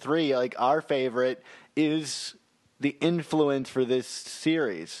 33, our favorite, is the influence for this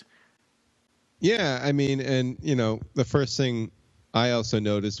series. Yeah, I mean, and, the first thing I also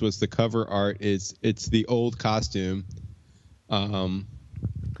noticed was the cover art it's the old costume.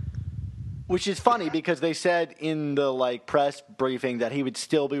 Which is funny because they said in the press briefing that he would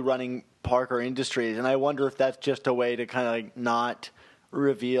still be running Parker Industries, and I wonder if that's just a way to kind of not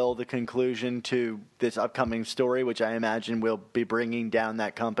reveal the conclusion to this upcoming story, which I imagine will be bringing down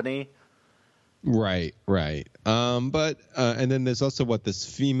that company. Right. But and then there's also this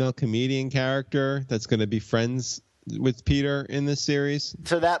female comedian character that's going to be friends with Peter in this series.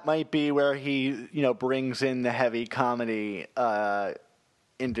 So that might be where he, brings in the heavy comedy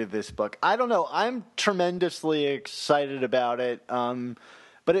into this book. I don't know. I'm tremendously excited about it.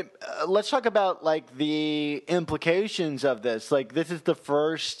 But let's talk about the implications of this. This is the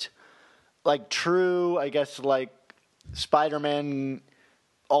first true, I guess, Spider-Man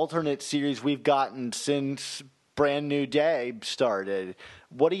alternate series we've gotten since Brand New Day started.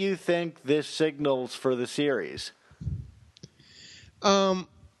 What do you think this signals for the series? I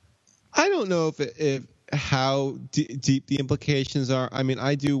don't know if how deep the implications are. I mean,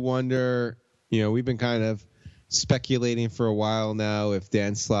 I do wonder, we've been kind of speculating for a while now if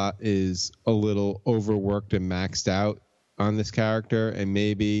Dan Slott is a little overworked and maxed out on this character, and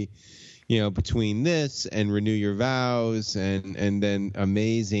maybe, between this and Renew Your Vows and then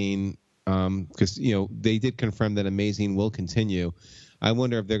Amazing, because, they did confirm that Amazing will continue. I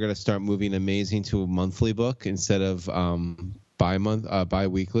wonder if they're going to start moving Amazing to a monthly book instead of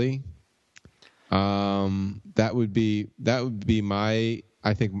bi-weekly. That would be my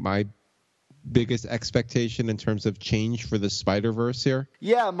biggest expectation in terms of change for the Spider-Verse here.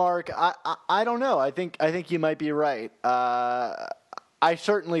 Yeah, Mark, I don't know. I think you might be right. I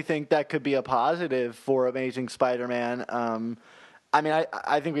certainly think that could be a positive for Amazing Spider-Man. I mean,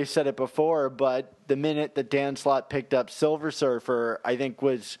 I think we said it before, but the minute that Dan Slott picked up Silver Surfer, I think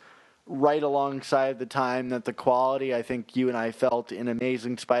was right alongside the time that the quality I think you and I felt in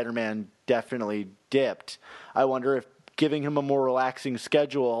Amazing Spider-Man definitely dipped. I wonder if giving him a more relaxing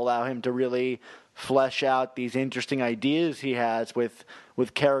schedule will allow him to really flesh out these interesting ideas he has with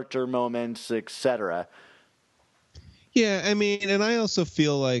character moments, etc. Yeah, I mean, and I also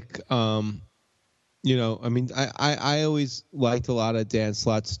feel like, I always liked a lot of Dan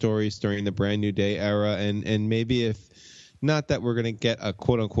Slott's stories during the Brand New Day era, and maybe if, not that we're going to get a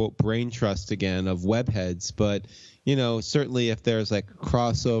quote-unquote brain trust again of webheads, but, certainly if there's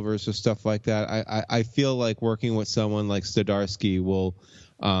crossovers or stuff like that, I feel like working with someone like Zdarsky will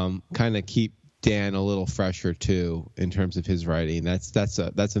kind of keep Dan a little fresher too in terms of his writing.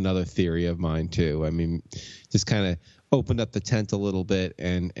 That's another theory of mine too. I mean, just kind of open up the tent a little bit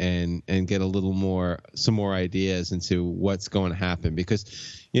and get a little some more ideas into what's going to happen,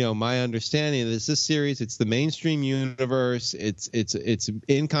 because my understanding is this series, it's the mainstream universe, it's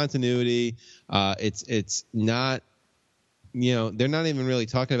in continuity, it's not, they're not even really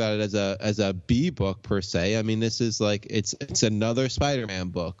talking about it as a B book per se. I mean, this is like it's another Spider-Man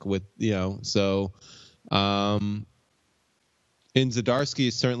book with so and Zdarsky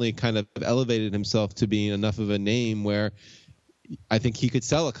has certainly kind of elevated himself to being enough of a name where I think he could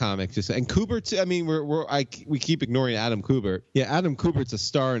sell a comic. And Kubert, I mean, we keep ignoring Adam Kubert. Yeah, Adam Kubert's a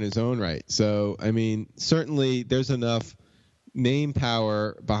star in his own right. So I mean, certainly there's enough name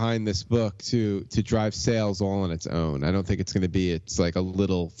power behind this book to drive sales all on its own. I don't think it's going to be like a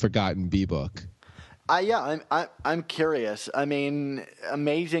little forgotten B book. I'm curious. I mean,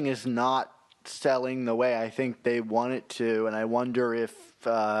 Amazing is not selling the way I think they want it to, and I wonder if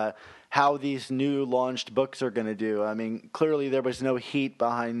how these new launched books are going to do. I mean, clearly there was no heat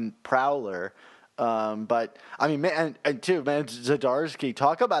behind Prowler. But I mean, man, Zdarsky,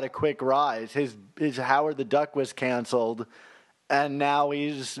 talk about a quick rise. His Howard the Duck was canceled, and now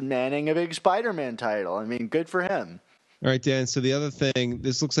he's manning a big Spider-Man title. I mean, good for him. All right, Dan. So the other thing,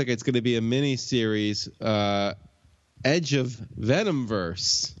 this looks like it's going to be a mini series, Edge of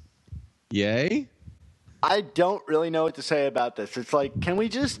Venomverse. Yay? I don't really know what to say about this. It's like, can we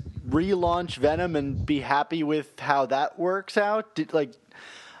just relaunch Venom and be happy with how that works out?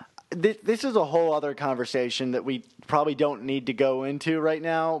 This is a whole other conversation that we probably don't need to go into right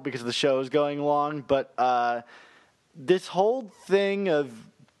now because the show is going long. But this whole thing of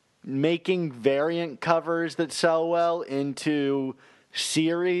making variant covers that sell well into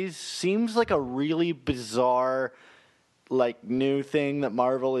series seems like a really bizarre, like, new thing that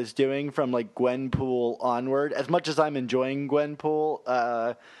Marvel is doing from, like, Gwenpool onward. As much as I'm enjoying Gwenpool,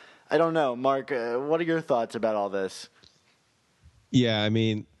 I don't know. Mark, what are your thoughts about all this? Yeah, I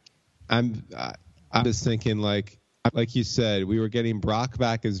mean, I'm just thinking, like you said, we were getting Brock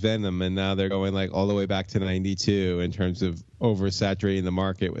back as Venom, and now they're going like all the way back to 92 in terms of oversaturating the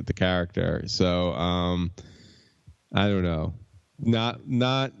market with the character. So I don't know. Not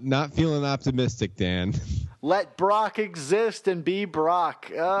feeling optimistic, Dan. Let Brock exist and be Brock.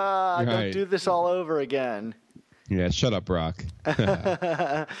 Right. Don't do this all over again. Yeah, shut up, Brock.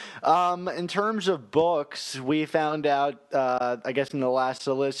 In terms of books, we found out, I guess in the last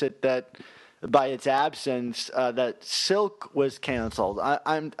solicit, that by its absence, that Silk was canceled.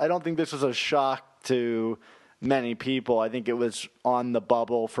 I don't think this was a shock to many people. I think it was on the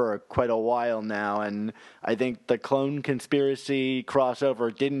bubble for quite a while now, and I think the Clone Conspiracy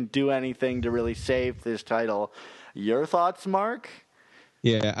crossover didn't do anything to really save this title. Your thoughts, Mark?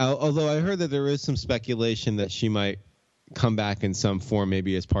 Yeah, although I heard that there is some speculation that she might come back in some form,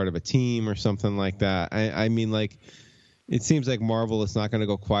 maybe as part of a team or something like that. I mean, like, it seems like Marvel is not going to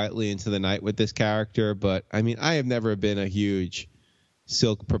go quietly into the night with this character, but I mean, I have never been a huge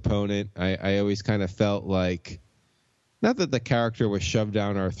Silk proponent. I always kind of felt like, not that the character was shoved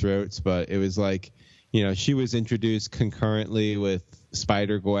down our throats, but it was like, she was introduced concurrently with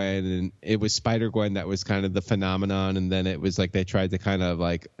Spider-Gwen, and it was Spider-Gwen that was kind of the phenomenon, and then it was like they tried to kind of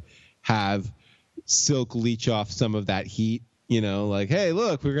like have Silk leech off some of that heat, like, hey,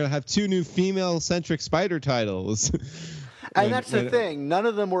 look, we're going to have 2 new female-centric Spider titles. And that's the thing. None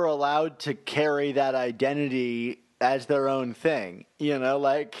of them were allowed to carry that identity as their own thing.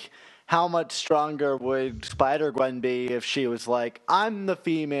 Like, how much stronger would Spider-Gwen be if she was like, I'm the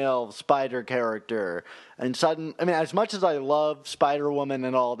female Spider character? And as much as I love Spider-Woman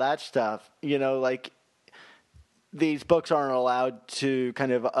and all that stuff, like, these books aren't allowed to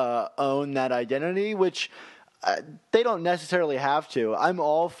kind of own that identity, which they don't necessarily have to. I'm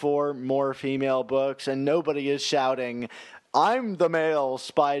all for more female books, and nobody is shouting, I'm the male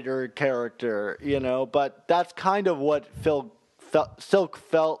Spider character, but that's kind of what Silk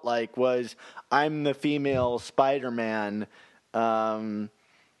felt like, was I'm the female Spider-Man, but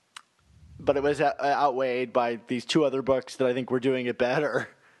it was outweighed by these 2 other books that I think were doing it better.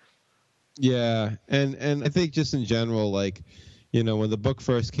 Yeah, and I think just in general, like, when the book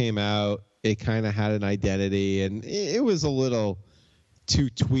first came out, it kind of had an identity, and it was a little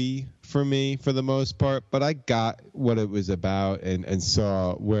too twee for me for the most part, but I got what it was about and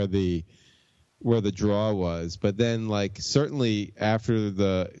saw where the draw was. But then, like, certainly after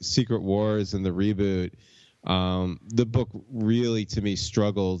the Secret Wars and the reboot, the book really, to me,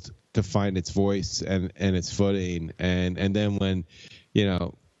 struggled to find its voice and its footing. And then when,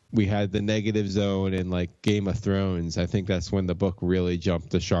 we had the negative zone in like Game of Thrones, I think that's when the book really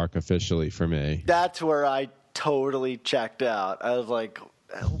jumped the shark officially for me. That's where I totally checked out. I was like,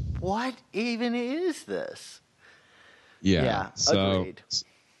 what even is this? Yeah. Agreed.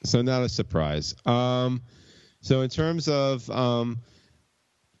 So not a surprise. So in terms of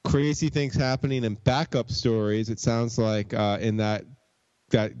crazy things happening and backup stories, it sounds like in that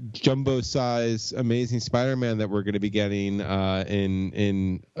jumbo size Amazing Spider-Man that we're going to be getting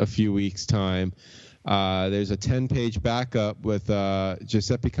in a few weeks' time. There's a 10-page backup with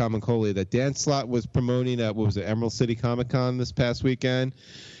Giuseppe Camuncoli that Dan Slott was promoting at Emerald City Comic Con this past weekend.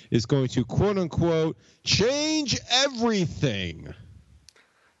 Is going to quote unquote change everything.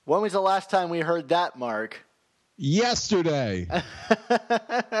 When was the last time we heard that, Mark? Yesterday.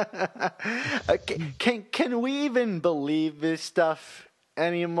 Can we even believe this stuff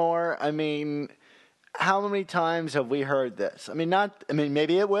anymore? I mean, how many times have we heard this? I mean,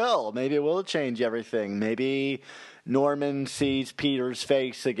 maybe it will. Maybe it will change everything. Maybe Norman sees Peter's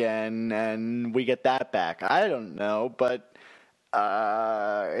face again and we get that back. I don't know, but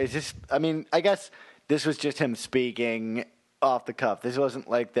it's just, I mean, I guess this was just him speaking off the cuff. This wasn't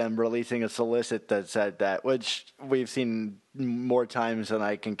like them releasing a solicit that said that, which we've seen more times than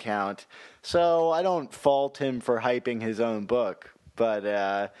I can count. So I don't fault him for hyping his own book.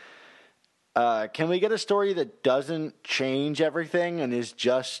 But can we get a story that doesn't change everything and is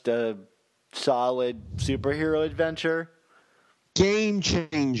just a solid superhero adventure? Game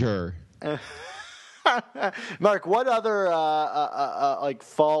changer. Mark, what other like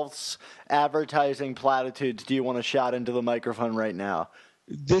false advertising platitudes do you want to shout into the microphone right now?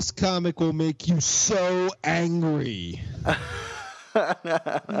 This comic will make you so angry.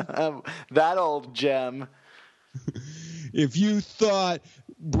 That old gem. If you thought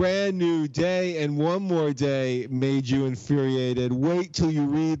Brand New Day and One More Day made you infuriated, wait till you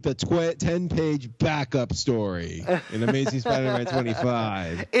read the 10-page backup story in Amazing Spider-Man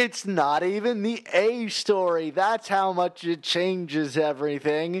 25. It's not even the A story. That's how much it changes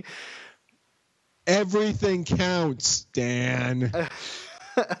everything. Everything counts, Dan.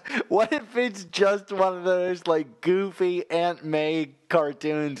 What if it's just one of those like goofy Aunt May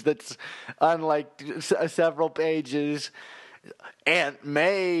cartoons that's on like several pages? Aunt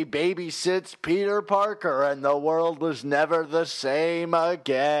May babysits Peter Parker and the world was never the same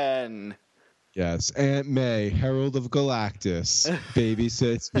again. Yes, Aunt May, Herald of Galactus,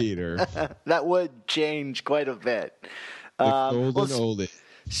 babysits Peter. That would change quite a bit. Oldie.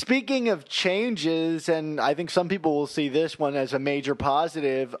 Speaking of changes, and I think some people will see this one as a major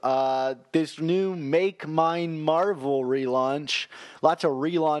positive, this new Make Mine Marvel relaunch. Lots of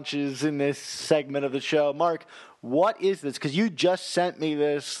relaunches in this segment of the show. Mark, what is this? Because you just sent me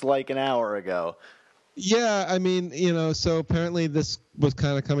this like an hour ago. Yeah, I mean, so apparently this was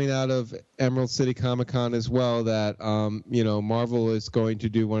kind of coming out of Emerald City Comic Con as well, that, Marvel is going to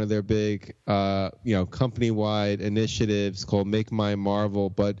do one of their big, company-wide initiatives called Make My Marvel,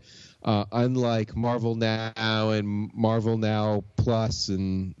 but unlike Marvel Now and Marvel Now Plus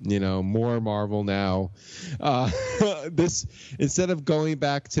and, more Marvel Now, this, instead of going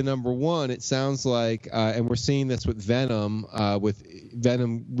back to number one, it sounds like, and we're seeing this with Venom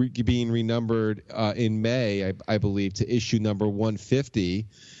being renumbered in May, I believe, to issue number 150,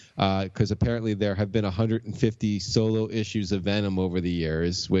 because apparently there have been 150 solo issues of Venom over the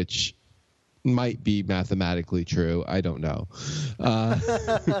years, which might be mathematically true. I don't know.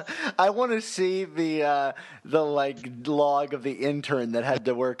 I want to see the log of the intern that had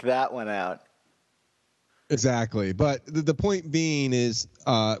to work that one out. Exactly. But the point being is,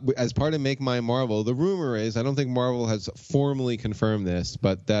 as part of Make My Marvel, the rumor is, I don't think Marvel has formally confirmed this,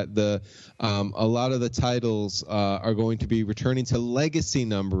 but that a lot of the titles are going to be returning to legacy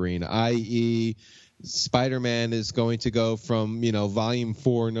numbering, i.e., Spider-Man is going to go from, volume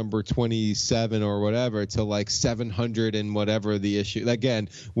 4, number 27 or whatever to like 700 and whatever the issue. Again,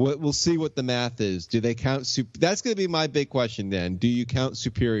 we'll see what the math is. Do they count? That's going to be my big question then. Do you count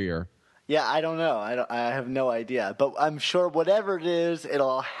Superior? Yeah, I don't know. I have no idea. But I'm sure whatever it is,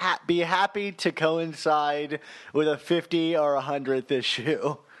 it'll be happy to coincide with a 50 or 100th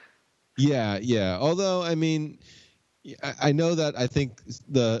issue. Yeah. Although, I mean, I know that I think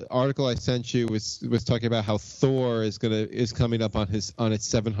the article I sent you was talking about how Thor is coming up on its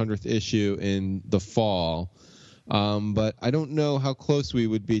 700th issue in the fall. But I don't know how close we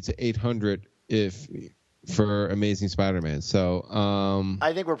would be to 800 for Amazing Spider-Man. So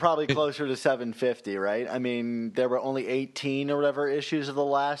I think we're probably closer to 750, right? I mean, there were only 18 or whatever issues of the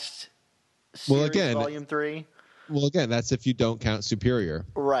last series, volume 3. Well, again, that's if you don't count Superior.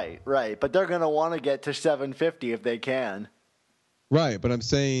 Right. But they're going to want to get to 750 if they can. Right, but I'm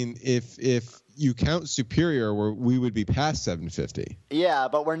saying if you count Superior, we would be past 750. Yeah,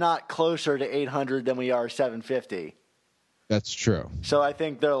 but we're not closer to 800 than we are 750. That's true. So I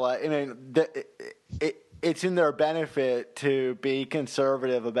think they're like, I mean, it's in their benefit to be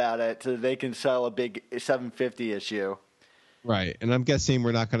conservative about it so they can sell a big 750 issue. Right, and I'm guessing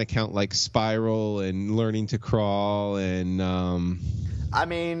we're not going to count like Spiral and Learning to Crawl and. I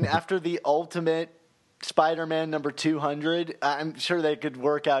mean, after the Ultimate Spider-Man number 200, I'm sure they could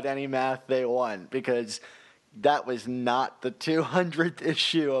work out any math they want because that was not the 200th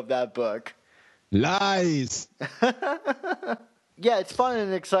issue of that book. Lies. Yeah, it's fun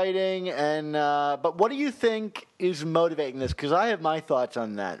and exciting, and but what do you think is motivating this? Because I have my thoughts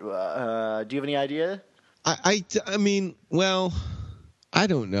on that. Do you have any idea? I mean, well, I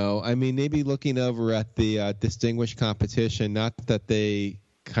don't know. I mean, maybe looking over at the Distinguished Competition, not that they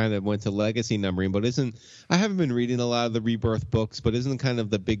kind of went to legacy numbering, but I haven't been reading a lot of the Rebirth books, but isn't kind of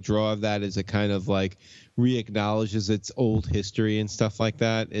the big draw of that is it kind of like re-acknowledges its old history and stuff like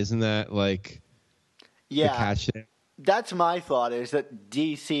that? Isn't that like the catch there? That's my thought, is that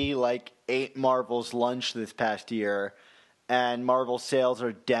DC like ate Marvel's lunch this past year, and Marvel sales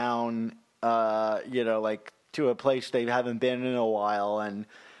are down, like to a place they haven't been in a while, and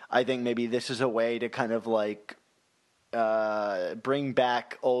I think maybe this is a way to kind of like bring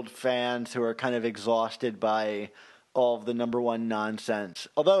back old fans who are kind of exhausted by all of the number one nonsense.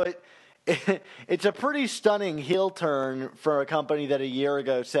 Although it's a pretty stunning heel turn for a company that a year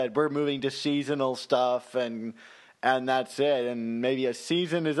ago said we're moving to seasonal stuff and that's it, and maybe a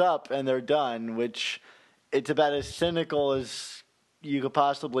season is up and they're done, which it's about as cynical as you could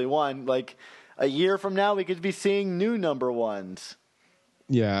possibly want. Like a year from now, we could be seeing new number ones.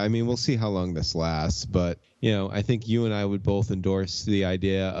 Yeah, I mean, we'll see how long this lasts, but I think you and I would both endorse the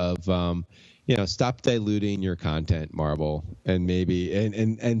idea of stop diluting your content, Marvel, and maybe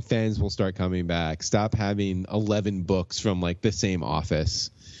and fans will start coming back. Stop having 11 books from like the same office.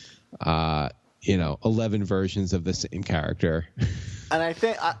 11 versions of the same character. And I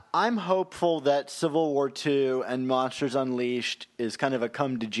think I'm hopeful that Civil War II and Monsters Unleashed is kind of a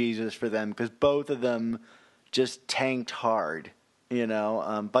come to Jesus for them, because both of them just tanked hard,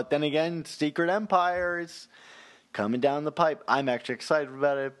 But then again, Secret Empire is coming down the pipe. I'm actually excited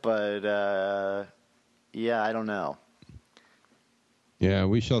about it, but I don't know. Yeah,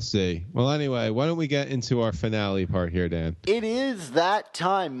 we shall see. Well, anyway, why don't we get into our finale part here, Dan? It is that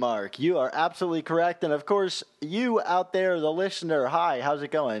time, Mark. You are absolutely correct. And, of course, you out there, the listener, hi, how's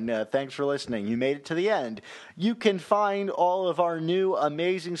it going? Thanks for listening. You made it to the end. You can find all of our new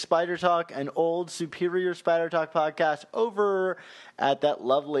Amazing Spider Talk and old Superior Spider Talk podcasts over at that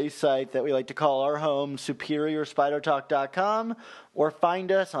lovely site that we like to call our home, SuperiorSpiderTalk.com, or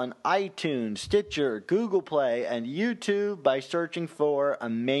find us on iTunes, Stitcher, Google Play, and YouTube by searching for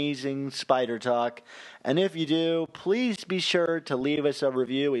Amazing Spider Talk. And if you do, please be sure to leave us a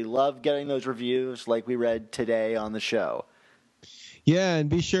review. We love getting those reviews like we read today on the show. Yeah, and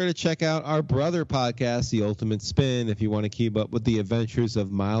be sure to check out our brother podcast, The Ultimate Spin, if you want to keep up with the adventures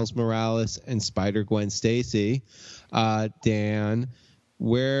of Miles Morales and Spider-Gwen Stacy. Dan,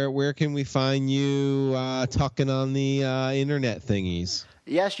 where can we find you talking on the internet thingies?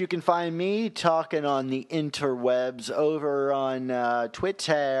 Yes, you can find me talking on the interwebs over on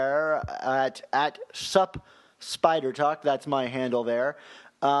Twitter at SupSpiderTalk. That's my handle there.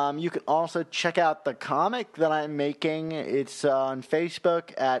 You can also check out the comic that I'm making. It's on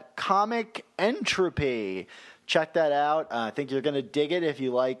Facebook at Comic Entropy. Check that out. I think you're going to dig it if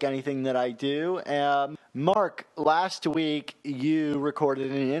you like anything that I do. Mark, last week you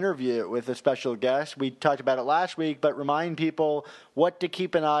recorded an interview with a special guest. We talked about it last week, but remind people what to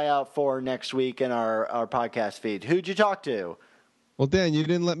keep an eye out for next week in our podcast feed. Who'd you talk to? Well, Dan, you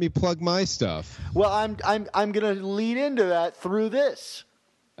didn't let me plug my stuff. Well, I'm going to lead into that through this.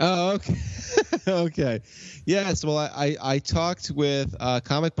 Oh, okay. Okay. Yes, well, I talked with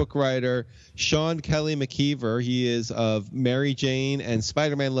comic book writer Sean Kelly McKeever. He is of Mary Jane and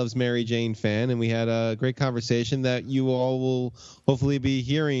Spider-Man Loves Mary Jane fan, and we had a great conversation that you all will hopefully be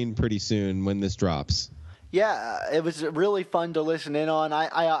hearing pretty soon when this drops. Yeah, it was really fun to listen in on.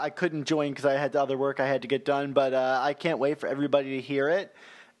 I couldn't join because I had other work I had to get done, but I can't wait for everybody to hear it.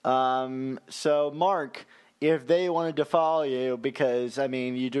 So, Mark, if they wanted to follow you, because, I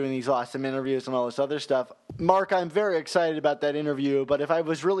mean, you're doing these awesome interviews and all this other stuff. Mark, I'm very excited about that interview, but if I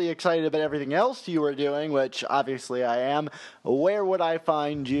was really excited about everything else you were doing, which obviously I am, where would I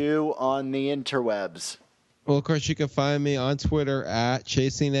find you on the interwebs? Well, of course, you can find me on Twitter at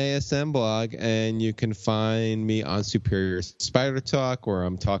ChasingASMblog, and you can find me on Superior Spider Talk, where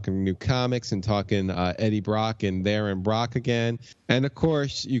I'm talking new comics and talking Eddie Brock and Darren Brock again. And, of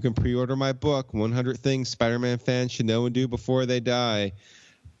course, you can pre-order my book, 100 Things Spider-Man Fans Should Know and Do Before They Die.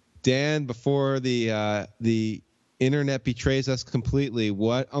 Dan, before the internet betrays us completely,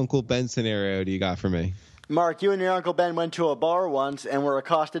 what Uncle Ben scenario do you got for me? Mark, you and your Uncle Ben went to a bar once and were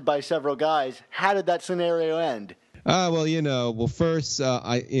accosted by several guys. How did that scenario end? Well, first,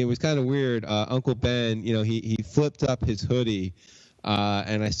 it was kind of weird. Uncle Ben, he flipped up his hoodie,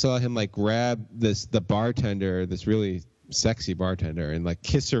 and I saw him like grab the bartender, this really sexy bartender, and like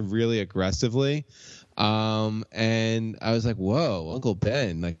kiss her really aggressively. And I was like, whoa, Uncle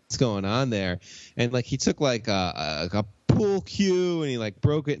Ben, like what's going on there? And like he took like a pool cue and he like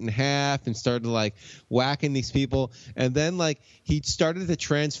broke it in half and started like whacking these people, and then like he started to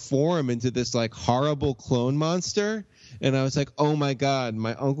transform into this like horrible clone monster, and I was like, oh my god,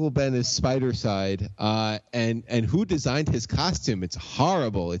 my Uncle Ben is Spider-Side, and who designed his costume? It's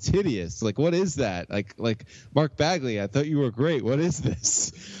horrible, it's hideous, like what is that? Like Mark Bagley, I thought you were great, what is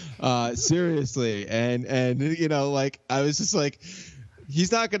this? Seriously. And like I was just like,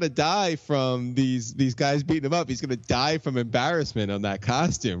 he's not going to die from these guys beating him up. He's going to die from embarrassment on that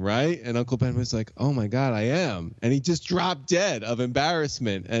costume, right? And Uncle Ben was like, oh, my God, I am. And he just dropped dead of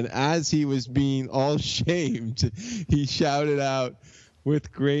embarrassment. And as he was being all shamed, he shouted out,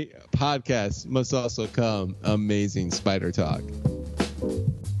 with great podcasts must also come amazing Spider Talk.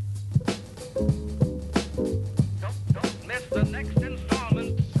 Don't miss the next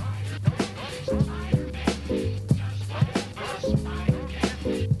installment.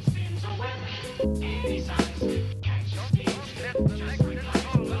 Spider-Man spins a web.